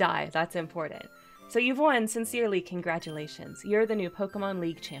didn't die. That's important. So you've won. Sincerely, congratulations. You're the new Pokemon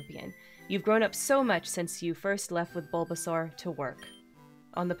League champion. You've grown up so much since you first left with Bulbasaur to work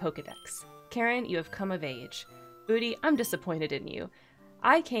on the Pokedex. Karen, you have come of age. Booty, I'm disappointed in you.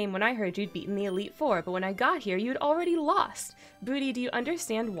 I came when I heard you'd beaten the Elite Four, but when I got here, you'd already lost. Booty, do you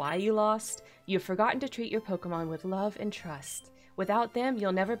understand why you lost? You've forgotten to treat your Pokemon with love and trust. Without them,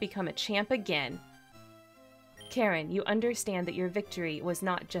 you'll never become a champ again. Karen, you understand that your victory was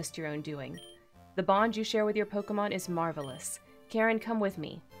not just your own doing. The bond you share with your Pokemon is marvelous. Karen, come with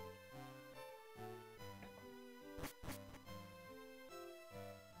me.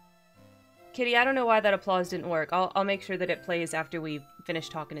 Kitty, I don't know why that applause didn't work. I'll make sure that it plays after we finish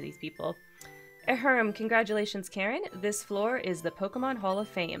talking to these people. Ahem, congratulations, Karen. This floor is the Pokemon Hall of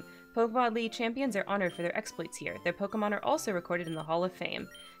Fame. Pokemon League champions are honored for their exploits here. Their Pokemon are also recorded in the Hall of Fame.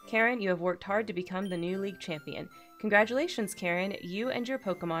 Karen, you have worked hard to become the new League champion. Congratulations, Karen. You and your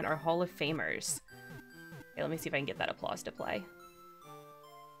Pokemon are Hall of Famers. Okay, let me see if I can get that applause to play.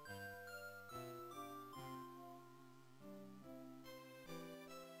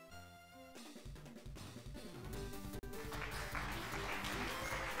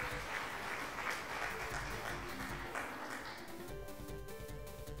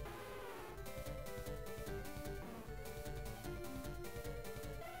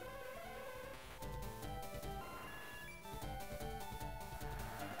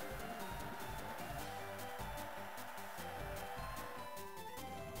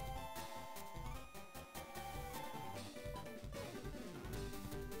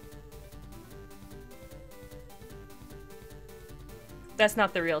 That's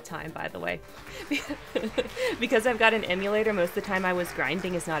not the real time, by the way. Because I've got an emulator, most of the time I was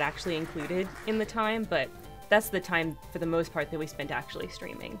grinding is not actually included in the time, but that's the time, for the most part, that we spent actually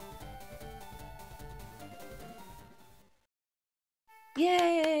streaming. Yay!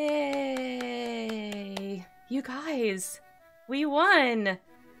 You guys! We won!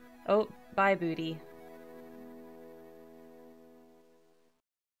 Oh, bye, Booty.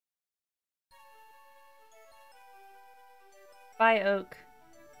 Bye, Oak.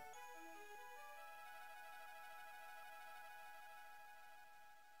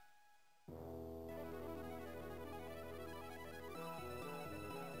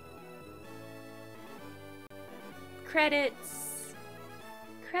 Credits.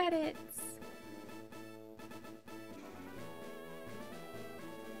 Credits.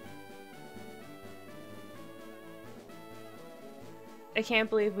 I can't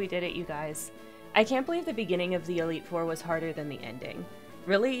believe we did it, you guys. I can't believe the beginning of the Elite Four was harder than the ending.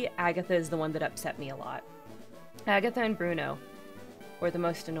 Really, Agatha is the one that upset me a lot. Agatha and Bruno were the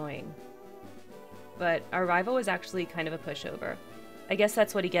most annoying. But our rival was actually kind of a pushover. I guess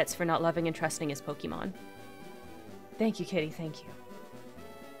that's what he gets for not loving and trusting his Pokemon. Thank you, Kitty, thank you.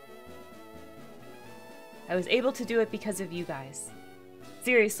 I was able to do it because of you guys.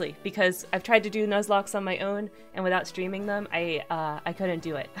 Seriously, because I've tried to do Nuzlocks on my own, and without streaming them, I couldn't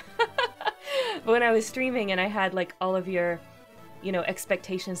do it. But when I was streaming and I had, like, all of your, you know,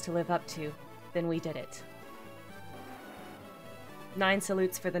 expectations to live up to, then we did it. 9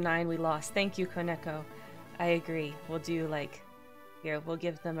 salutes for the 9 we lost. Thank you, Koneko. I agree. We'll do, like... Here, we'll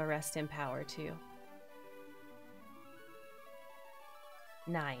give them a rest in power, too.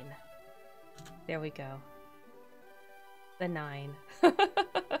 9. There we go. The 9.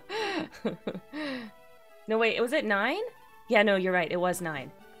 No, wait, was it 9? Yeah, no, you're right. It was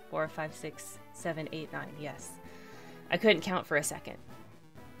 9. 4, 5, 6, 7, 8, 9. Yes. I couldn't count for a second.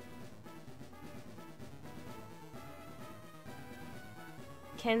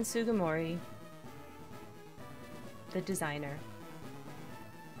 Ken Sugimori, the designer.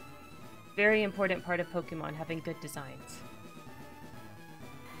 Very important part of Pokemon, having good designs.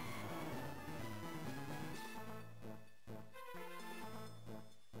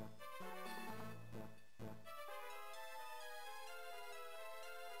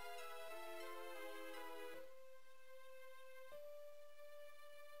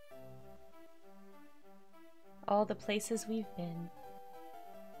 All the places we've been.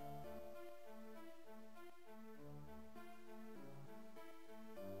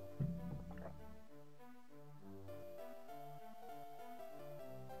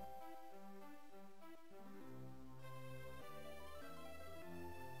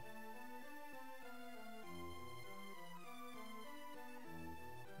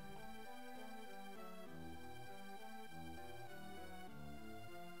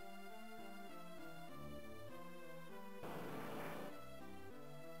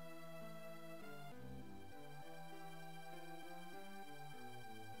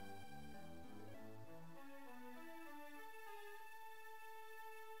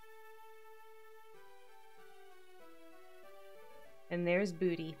 And there's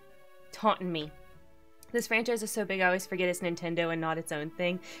Booty, taunting me. This franchise is so big I always forget it's Nintendo and not its own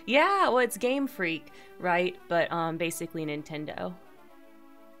thing. Yeah, well, it's Game Freak, right? But basically Nintendo.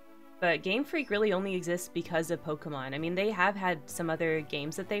 But Game Freak really only exists because of Pokemon. I mean, they have had some other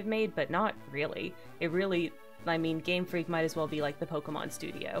games that they've made, but not really. It really, I mean, Game Freak might as well be like the Pokemon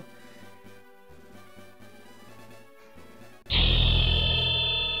studio.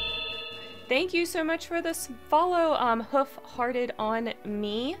 Thank you so much for this follow, Hoof-Hearted on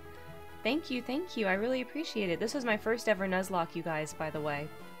me. Thank you, thank you. I really appreciate it. This was my first ever Nuzlocke, you guys, by the way.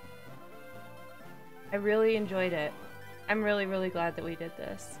 I really enjoyed it. I'm really, really glad that we did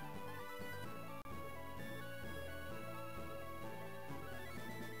this.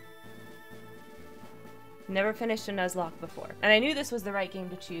 Never finished a Nuzlocke before. And I knew this was the right game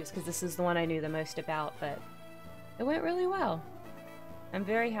to choose because this is the one I knew the most about, but it went really well. I'm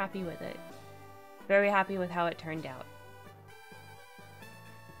very happy with it. Very happy with how it turned out.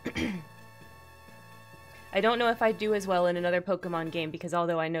 I don't know if I'd do as well in another Pokemon game because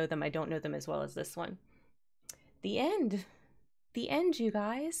although I know them, I don't know them as well as this one. The end. The end, you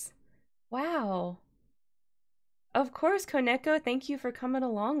guys. Wow. Of course, Koneko, thank you for coming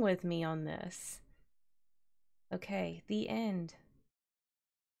along with me on this. Okay, the end.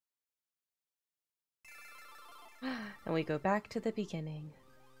 And we go back to the beginning.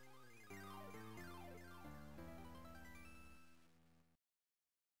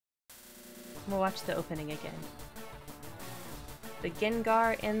 We'll watch the opening again. The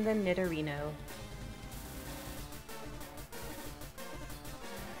Gengar and the Nidorino.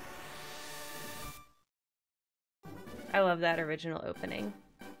 I love that original opening.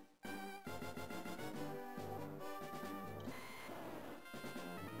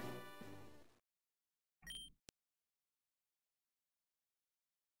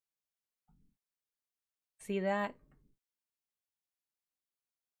 See that?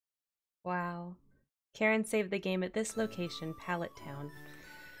 Wow. Karen saved the game at this location, Pallet Town.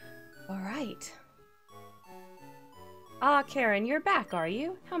 Alright. Ah, Karen, you're back, are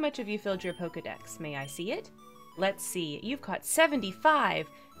you? How much have you filled your Pokedex? May I see it? Let's see. You've caught 75!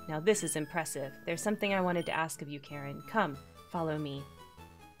 Now this is impressive. There's something I wanted to ask of you, Karen. Come, follow me.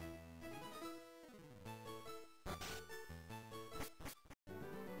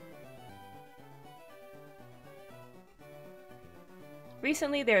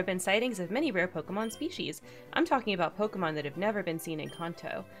 Recently, there have been sightings of many rare Pokemon species. I'm talking about Pokemon that have never been seen in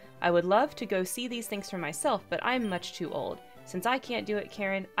Kanto. I would love to go see these things for myself, but I'm much too old. Since I can't do it,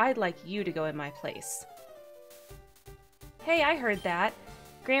 Karen, I'd like you to go in my place. Hey, I heard that.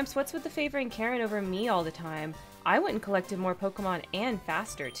 Gramps, what's with the favoring Karen over me all the time? I went and collected more Pokemon and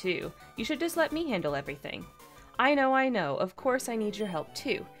faster, too. You should just let me handle everything. I know. Of course I need your help,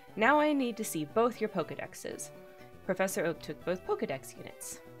 too. Now I need to see both your Pokedexes. Professor Oak took both Pokedex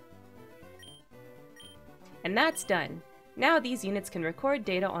units. And that's done. Now these units can record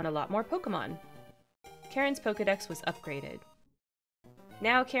data on a lot more Pokemon. Karen's Pokedex was upgraded.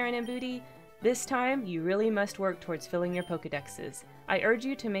 Now, Karen and Booty, this time you really must work towards filling your Pokedexes. I urge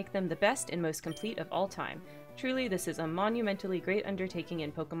you to make them the best and most complete of all time. Truly, this is a monumentally great undertaking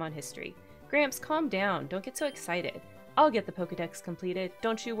in Pokemon history. Gramps, calm down. Don't get so excited. I'll get the Pokedex completed.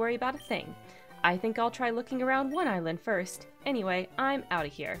 Don't you worry about a thing. I think I'll try looking around one island first. Anyway, I'm out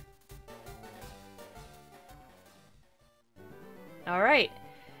of here. Alright.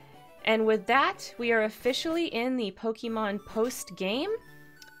 And with that, we are officially in the Pokemon post-game.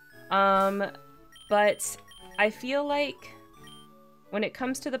 But I feel like when it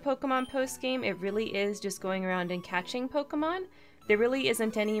comes to the Pokemon post-game, it really is just going around and catching Pokemon. There really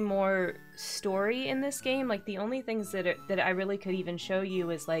isn't any more story in this game. Like, the only things that I really could even show you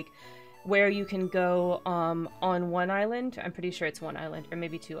is, like, where you can go on one island. I'm pretty sure it's one island, or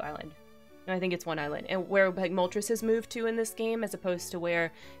maybe two island. No, I think it's one island. And where like Moltres has moved to in this game, as opposed to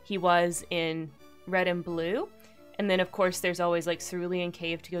where he was in Red and Blue. And then, of course, there's always like Cerulean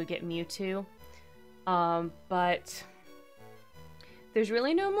Cave to go get Mewtwo. But there's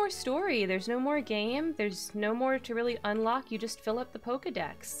really no more story. There's no more game. There's no more to really unlock. You just fill up the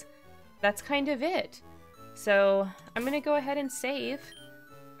Pokedex. That's kind of it. So I'm gonna go ahead and save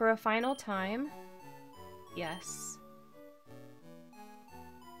for a final time. Yes.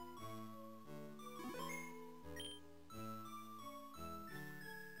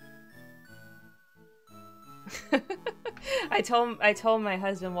 I told my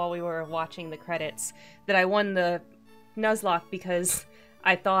husband while we were watching the credits that I won the Nuzlocke because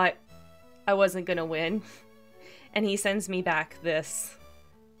I thought I wasn't gonna win. And he sends me back this.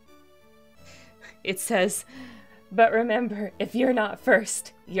 It says, "But remember, if you're not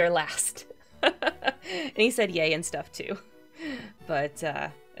first, you're last." And he said yay and stuff too. But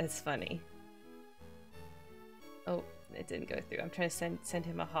it's funny. Oh, it didn't go through. I'm trying to send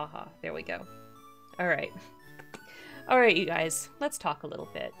him a haha. There we go. Alright. Alright, you guys. Let's talk a little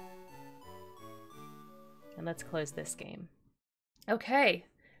bit. And let's close this game. Okay.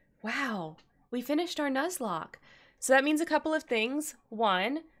 Wow. We finished our Nuzlocke. So that means a couple of things.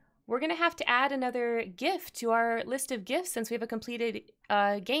 One, we're going to have to add another GIF to our list of GIFs since we have a completed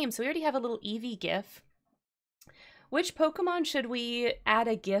game. So we already have a little Eevee GIF. Which Pokemon should we add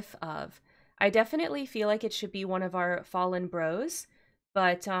a GIF of? I definitely feel like it should be one of our fallen bros,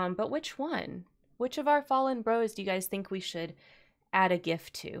 but which one? which of our fallen bros do you guys think we should add a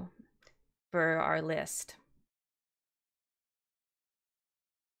GIF to for our list?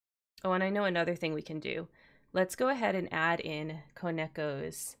 Oh, and I know another thing we can do. Let's go ahead and add in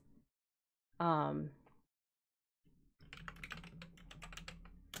Koneko's yeah,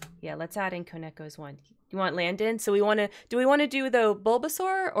 let's add in Koneko's one. You want Landon? So we want to do the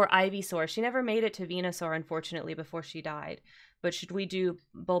Bulbasaur or Ivysaur? She never made it to Venusaur, unfortunately, before she died. But should we do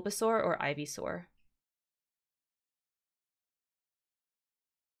Bulbasaur or Ivysaur?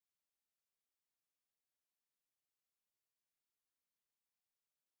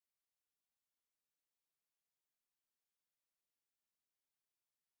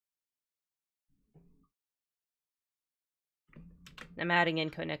 I'm adding in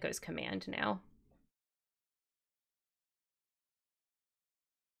Koneko's command now.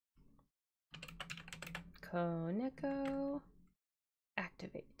 Koneko,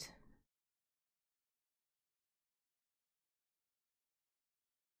 activate.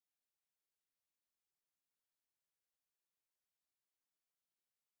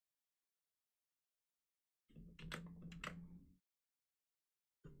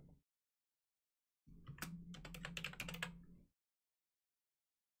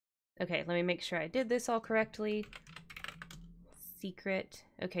 Okay, let me make sure I did this all correctly. Secret.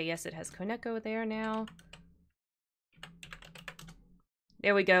 Okay, yes, it has Koneko there now.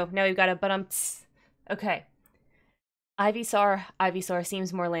 There we go. Now we've got a but okay. Ivysaur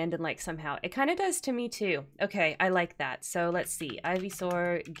seems more Landon-like somehow. It kind of does to me too. Okay, I like that. So let's see.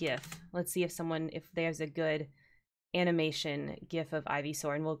 Ivysaur GIF. Let's see if there's a good animation GIF of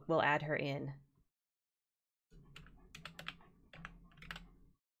Ivysaur, and we'll add her in.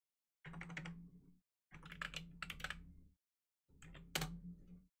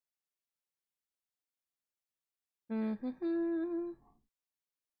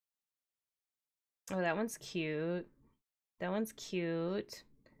 Oh, that one's cute. That one's cute.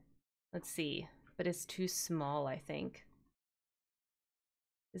 Let's see. But it's too small, I think.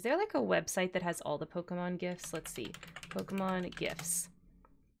 Is there like a website that has all the Pokemon GIFs? Let's see. Pokemon GIFs.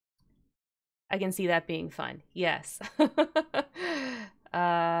 I can see that being fun. Yes. Oh,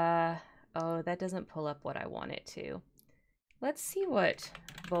 that doesn't pull up what I want it to. Let's see what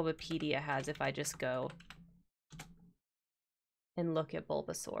Bulbapedia has if I just go and look at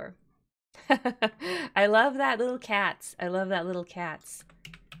Bulbasaur. I love that little cats. I love that little cats.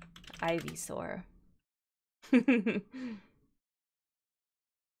 Ivysaur.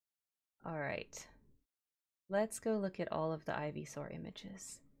 All right. Let's go look at all of the Ivysaur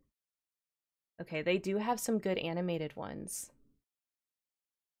images. Okay, they do have some good animated ones.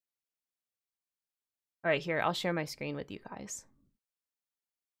 All right, here, I'll share my screen with you guys.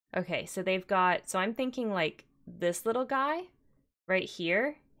 Okay, so they've got, so I'm thinking like this little guy right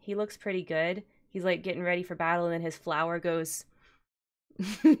here. He looks pretty good. He's like getting ready for battle and then his flower goes.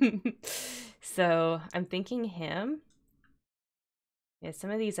 So I'm thinking him. Yeah, some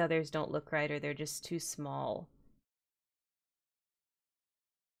of these others don't look right or they're just too small.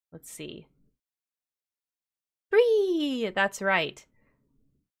 Let's see. Bree! That's right.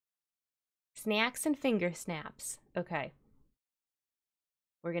 Snacks and finger snaps. Okay.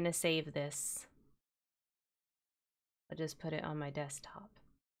 We're gonna save this. I'll just put it on my desktop.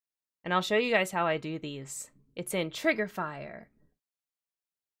 And I'll show you guys how I do these. It's in Trigger Fire.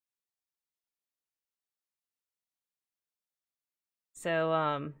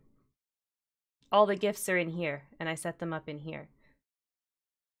 So, all the GIFs are in here, and I set them up in here.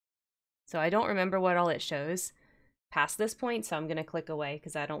 So I don't remember what all it shows past this point, so I'm gonna click away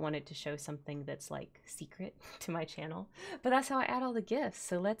because I don't want it to show something that's like secret to my channel. But that's how I add all the GIFs.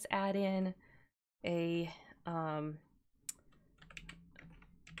 So let's add in a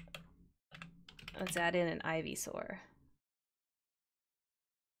let's add in an Ivysaur.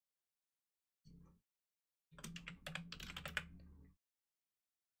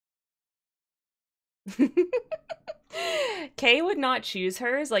 Kay would not choose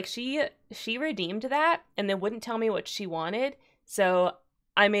hers. Like she redeemed that and then wouldn't tell me what she wanted. So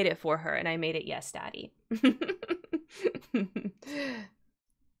I made it for her and I made it Yes Daddy.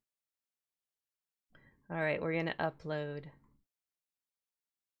 All right, we're gonna upload.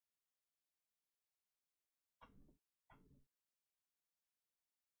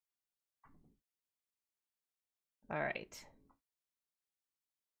 All right.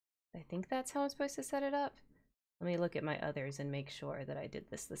 I think that's how I'm supposed to set it up. Let me look at my others and make sure that I did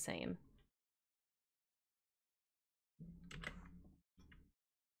this the same.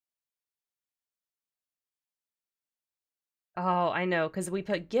 Oh, I know, because we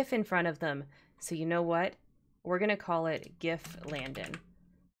put GIF in front of them. So you know what? We're going to call it GIF Landon.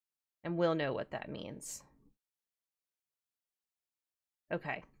 And we'll know what that means.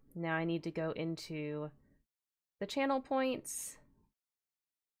 Okay, now I need to go into the channel points.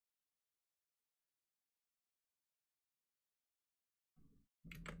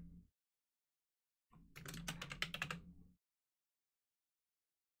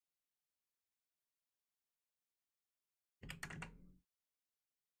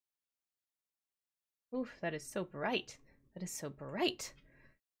 Oof, that is so bright. That is so bright.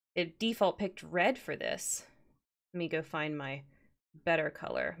 It default picked red for this. Let me go find my better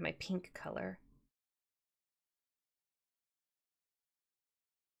color, my pink color.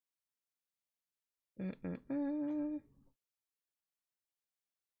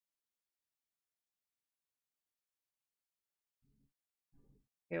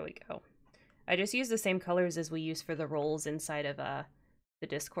 Here we go. I just use the same colors as we use for the roles inside of the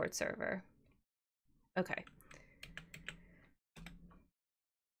Discord server. Okay.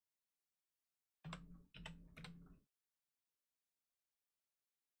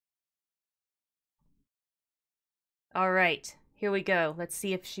 All right, here we go. Let's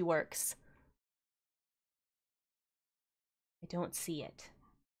see if she works. I don't see it.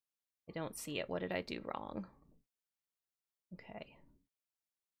 I don't see it. What did I do wrong? Okay.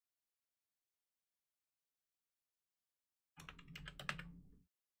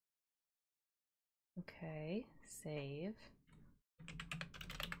 Okay, save.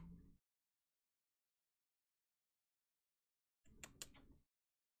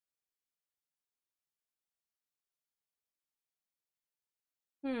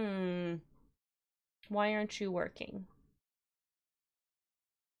 Why aren't you working?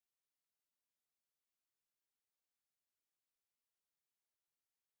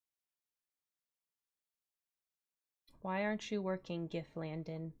 Why aren't you working, GIF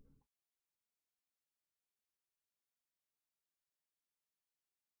Landon?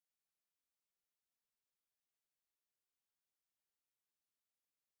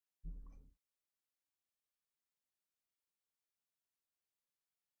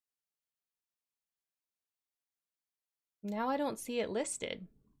 Now I don't see it listed.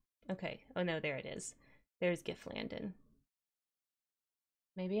 Okay. Oh no, there it is. There's GIF Landon.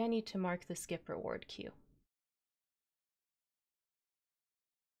 Maybe I need to mark the skip reward queue.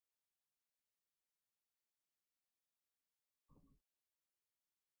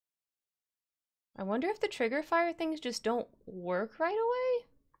 I wonder if the trigger fire things just don't work right away?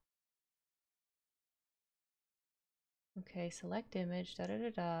 Okay, select image,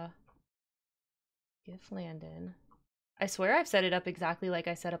 da-da-da-da. GIF Landon. I swear I've set it up exactly like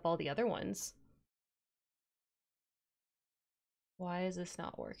I set up all the other ones. Why is this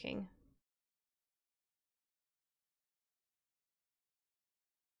not working?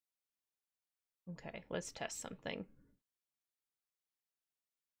 Okay, let's test something.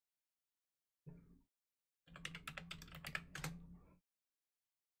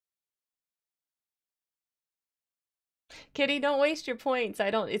 Kitty, don't waste your points.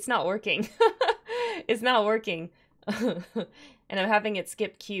 It's not working. It's not working. And I'm having it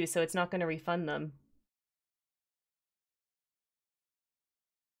skip queue, so it's not going to refund them.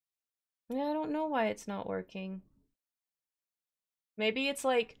 Yeah, I don't know why it's not working. Maybe it's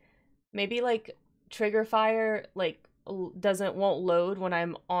like, trigger fire won't load when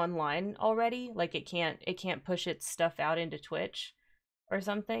I'm online already. Like it can't push its stuff out into Twitch or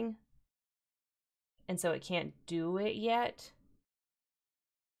something. And so it can't do it yet.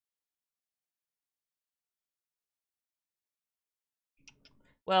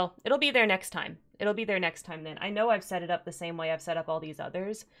 Well, it'll be there next time. It'll be there next time then. I know I've set it up the same way I've set up all these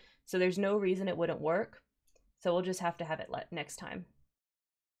others, so there's no reason it wouldn't work. So we'll just have to have it next time.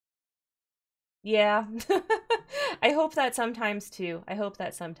 Yeah. I hope that sometimes too. I hope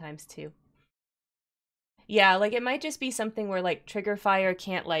that sometimes too. Yeah, like it might just be something where like trigger fire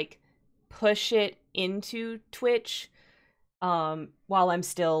can't like push it into Twitch while I'm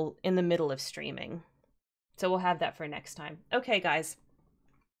still in the middle of streaming. So we'll have that for next time. Okay, guys.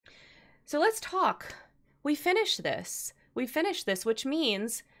 So let's talk. We finished this. We finished this, which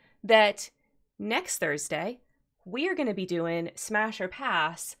means that next Thursday, we are going to be doing Smash or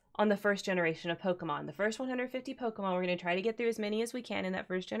Pass on the first generation of Pokemon. The first 150 Pokemon, we're going to try to get through as many as we can in that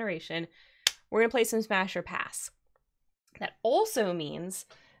first generation. We're going to play some Smash or Pass. That also means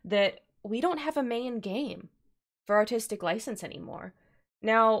that we don't have a main game for Artistic License anymore.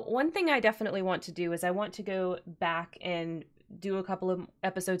 Now, one thing I definitely want to do is I want to go back and do a couple of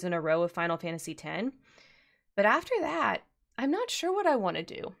episodes in a row of Final Fantasy X. But after that, I'm not sure what I want to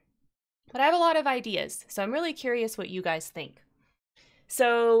do. But I have a lot of ideas, so I'm really curious what you guys think.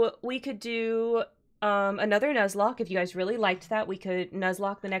 So we could do another Nuzlocke. If you guys really liked that, we could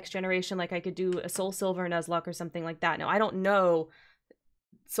Nuzlocke the next generation. Like I could do a Soul Silver Nuzlocke or something like that. Now, I don't know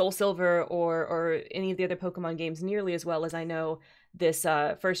Soul Silver or any of the other Pokemon games nearly as well as I know this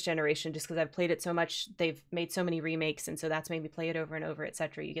first generation, just because I've played it so much. They've made so many remakes, and so that's made me play it over and over,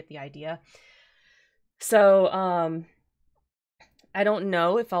 etc. You get the idea. So, I don't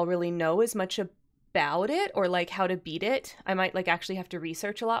know if I'll really know as much about it or like how to beat it. I might like actually have to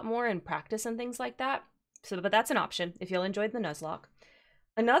research a lot more and practice and things like that. So, but that's an option if y'all enjoyed the Nuzlocke.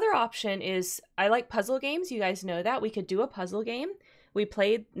 Another option is I like puzzle games. You guys know that. We could do a puzzle game. We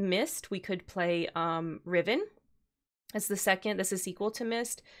played Myst. We could play Riven. It's the second. This is sequel to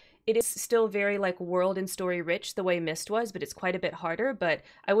Myst. It is still very like world and story rich the way Myst was, but it's quite a bit harder. But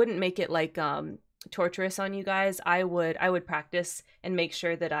I wouldn't make it like torturous on you guys. I would practice and make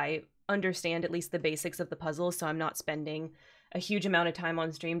sure that I understand at least the basics of the puzzle, so I'm not spending a huge amount of time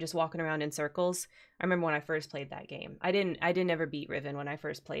on stream just walking around in circles. I remember when I first played that game. I didn't ever beat Riven when I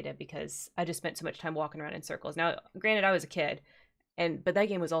first played it because I just spent so much time walking around in circles. Now, granted, I was a kid, but that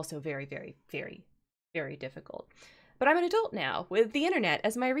game was also very, very, very, very difficult. But I'm an adult now with the internet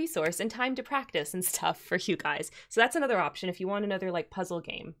as my resource and time to practice and stuff for you guys. So that's another option. If you want another like puzzle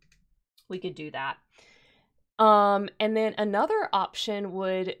game, we could do that. And then another option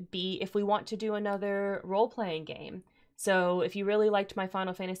would be if we want to do another role-playing game. So if you really liked my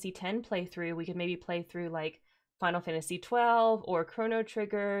Final Fantasy X playthrough, we could maybe play through like Final Fantasy XII or Chrono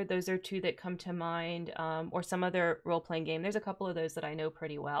Trigger. Those are two that come to mind, or some other role-playing game. There's a couple of those that I know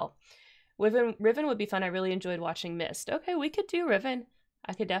pretty well. Riven would be fun. I really enjoyed watching Myst. Okay, we could do Riven.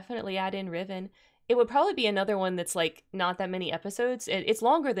 I could definitely add in Riven. It would probably be another one that's like not that many episodes. It's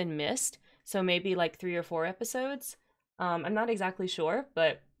longer than Myst, so maybe like 3 or 4 episodes. I'm not exactly sure,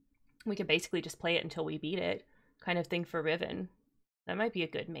 but we could basically just play it until we beat it, kind of thing for Riven. That might be a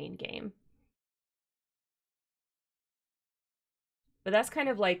good main game. But that's kind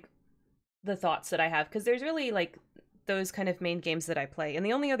of like the thoughts that I have, because there's really like those kind of main games that I play. And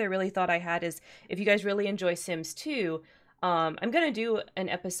the only other really thought I had is if you guys really enjoy Sims 2, I'm going to do an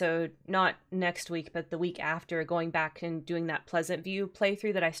episode, not next week, but the week after, going back and doing that Pleasant View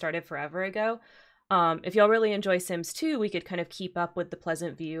playthrough that I started forever ago. If y'all really enjoy Sims 2, we could kind of keep up with the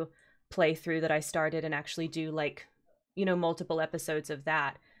Pleasant View playthrough that I started and actually do like, you know, multiple episodes of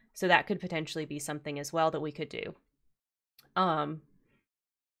that. So that could potentially be something as well that we could do.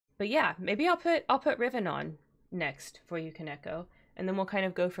 But yeah, maybe I'll put Riven on next for you, Kaneko, and then we'll kind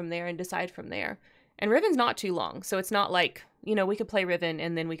of go from there and decide from there. And Riven's not too long, so it's not like, you know, we could play Riven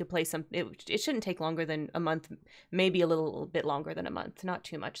and then we could play some. It shouldn't take longer than a month, maybe a little bit longer than a month. Not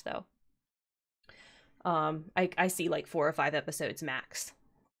too much though. I see like 4 or 5 episodes max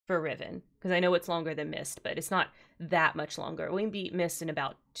for Riven because I know it's longer than Myst, but it's not that much longer. We can beat Myst in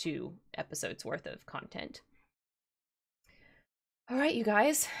about 2 episodes worth of content. All right, you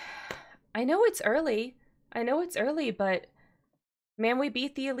guys. I know it's early, but man, we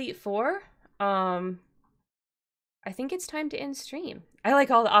beat the Elite Four. I think it's time to end stream. I like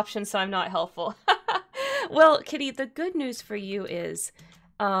all the options, so I'm not helpful. Well, Kitty, the good news for you is,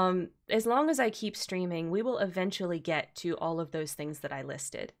 as long as I keep streaming, we will eventually get to all of those things that I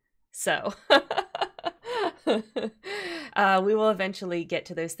listed. So, we will eventually get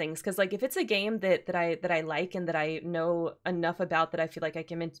to those things. Because, like, if it's a game that I like and that I know enough about that I feel like I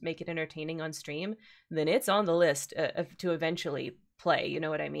can make it entertaining on stream, then it's on the list to eventually play. You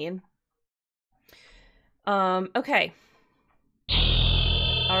know what I mean? Okay.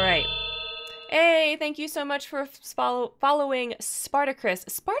 All right. Hey, thank you so much for following Spartacus.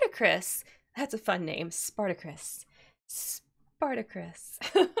 Spartacus! That's a fun name. Spartacus. Spartacus.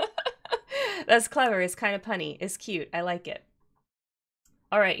 That's clever. It's kind of punny. It's cute. I like it.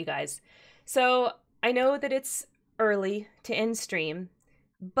 All right, you guys. So I know that it's early to end stream,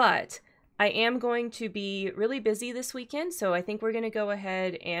 but I am going to be really busy this weekend, so I think we're going to go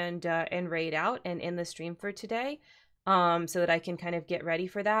ahead and raid out and end the stream for today, so that I can kind of get ready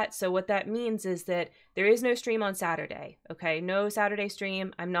for that. So what that means is that there is no stream on Saturday, okay? No Saturday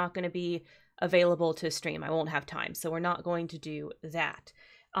stream. I'm not going to be available to stream. I won't have time, so we're not going to do that.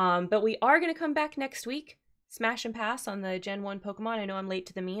 But we are going to come back next week. Smash and pass on the Gen 1 Pokemon. I know I'm late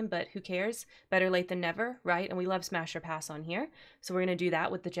to the meme, but who cares? Better late than never, right? And we love Smash or pass on here. So we're going to do that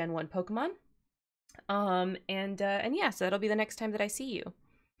with the Gen 1 Pokemon. And yeah, so that'll be the next time that I see you.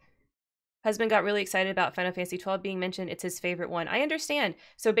 Husband got really excited about Final Fantasy XII being mentioned. It's his favorite one. I understand.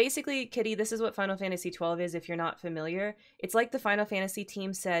 So basically, Kitty, this is what Final Fantasy XII is if you're not familiar. It's like the Final Fantasy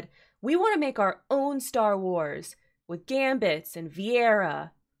team said, we want to make our own Star Wars with Gambits and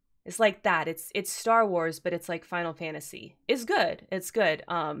Viera. It's like that. It's Star Wars, but it's like Final Fantasy. It's good. It's good.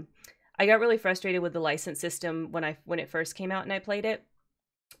 I got really frustrated with the license system when it first came out and I played it.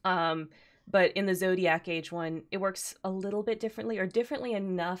 But in the Zodiac Age one, it works a little bit differently, or differently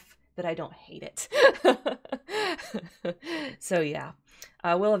enough that I don't hate it. So yeah,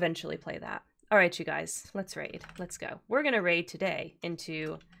 we'll eventually play that. All right, you guys, let's raid. Let's go. We're gonna raid today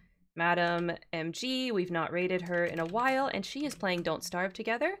into Madam MG. We've not raided her in a while, and she is playing Don't Starve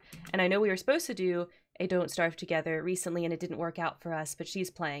Together. And I know we were supposed to do a Don't Starve Together recently, and it didn't work out for us, but she's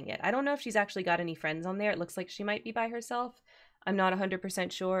playing it. I don't know if she's actually got any friends on there. It looks like she might be by herself. I'm not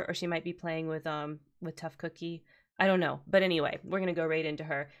 100% sure, or she might be playing with Tough Cookie. I don't know. But anyway, we're going to go right into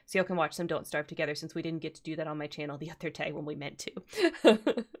her so y'all can watch some Don't Starve Together, since we didn't get to do that on my channel the other day when we meant to.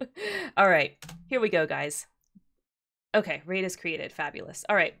 All right, here we go, guys. Okay, raid is created. Fabulous.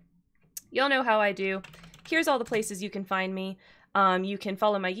 All right, y'all know how I do. Here's all the places you can find me. You can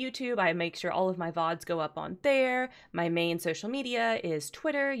follow my YouTube. I make sure all of my VODs go up on there. My main social media is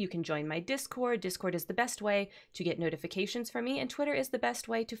Twitter. You can join my Discord. Discord is the best way to get notifications from me, and Twitter is the best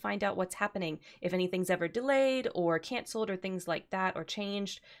way to find out what's happening. If anything's ever delayed or canceled or things like that or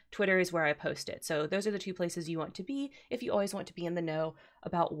changed, Twitter is where I post it. So those are the two places you want to be if you always want to be in the know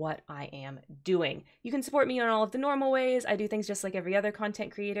about what I am doing. You can support me on all of the normal ways. I do things just like every other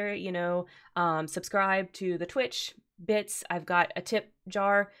content creator, you know, subscribe to the Twitch bits. I've got a tip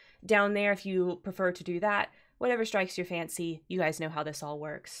jar down there if you prefer to do that. Whatever strikes your fancy. You guys know how this all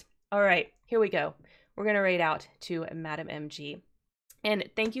works. All right, here we go. We're going to raid out to Madam MG. And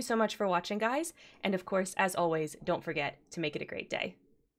thank you so much for watching, guys. And of course, as always, don't forget to make it a great day.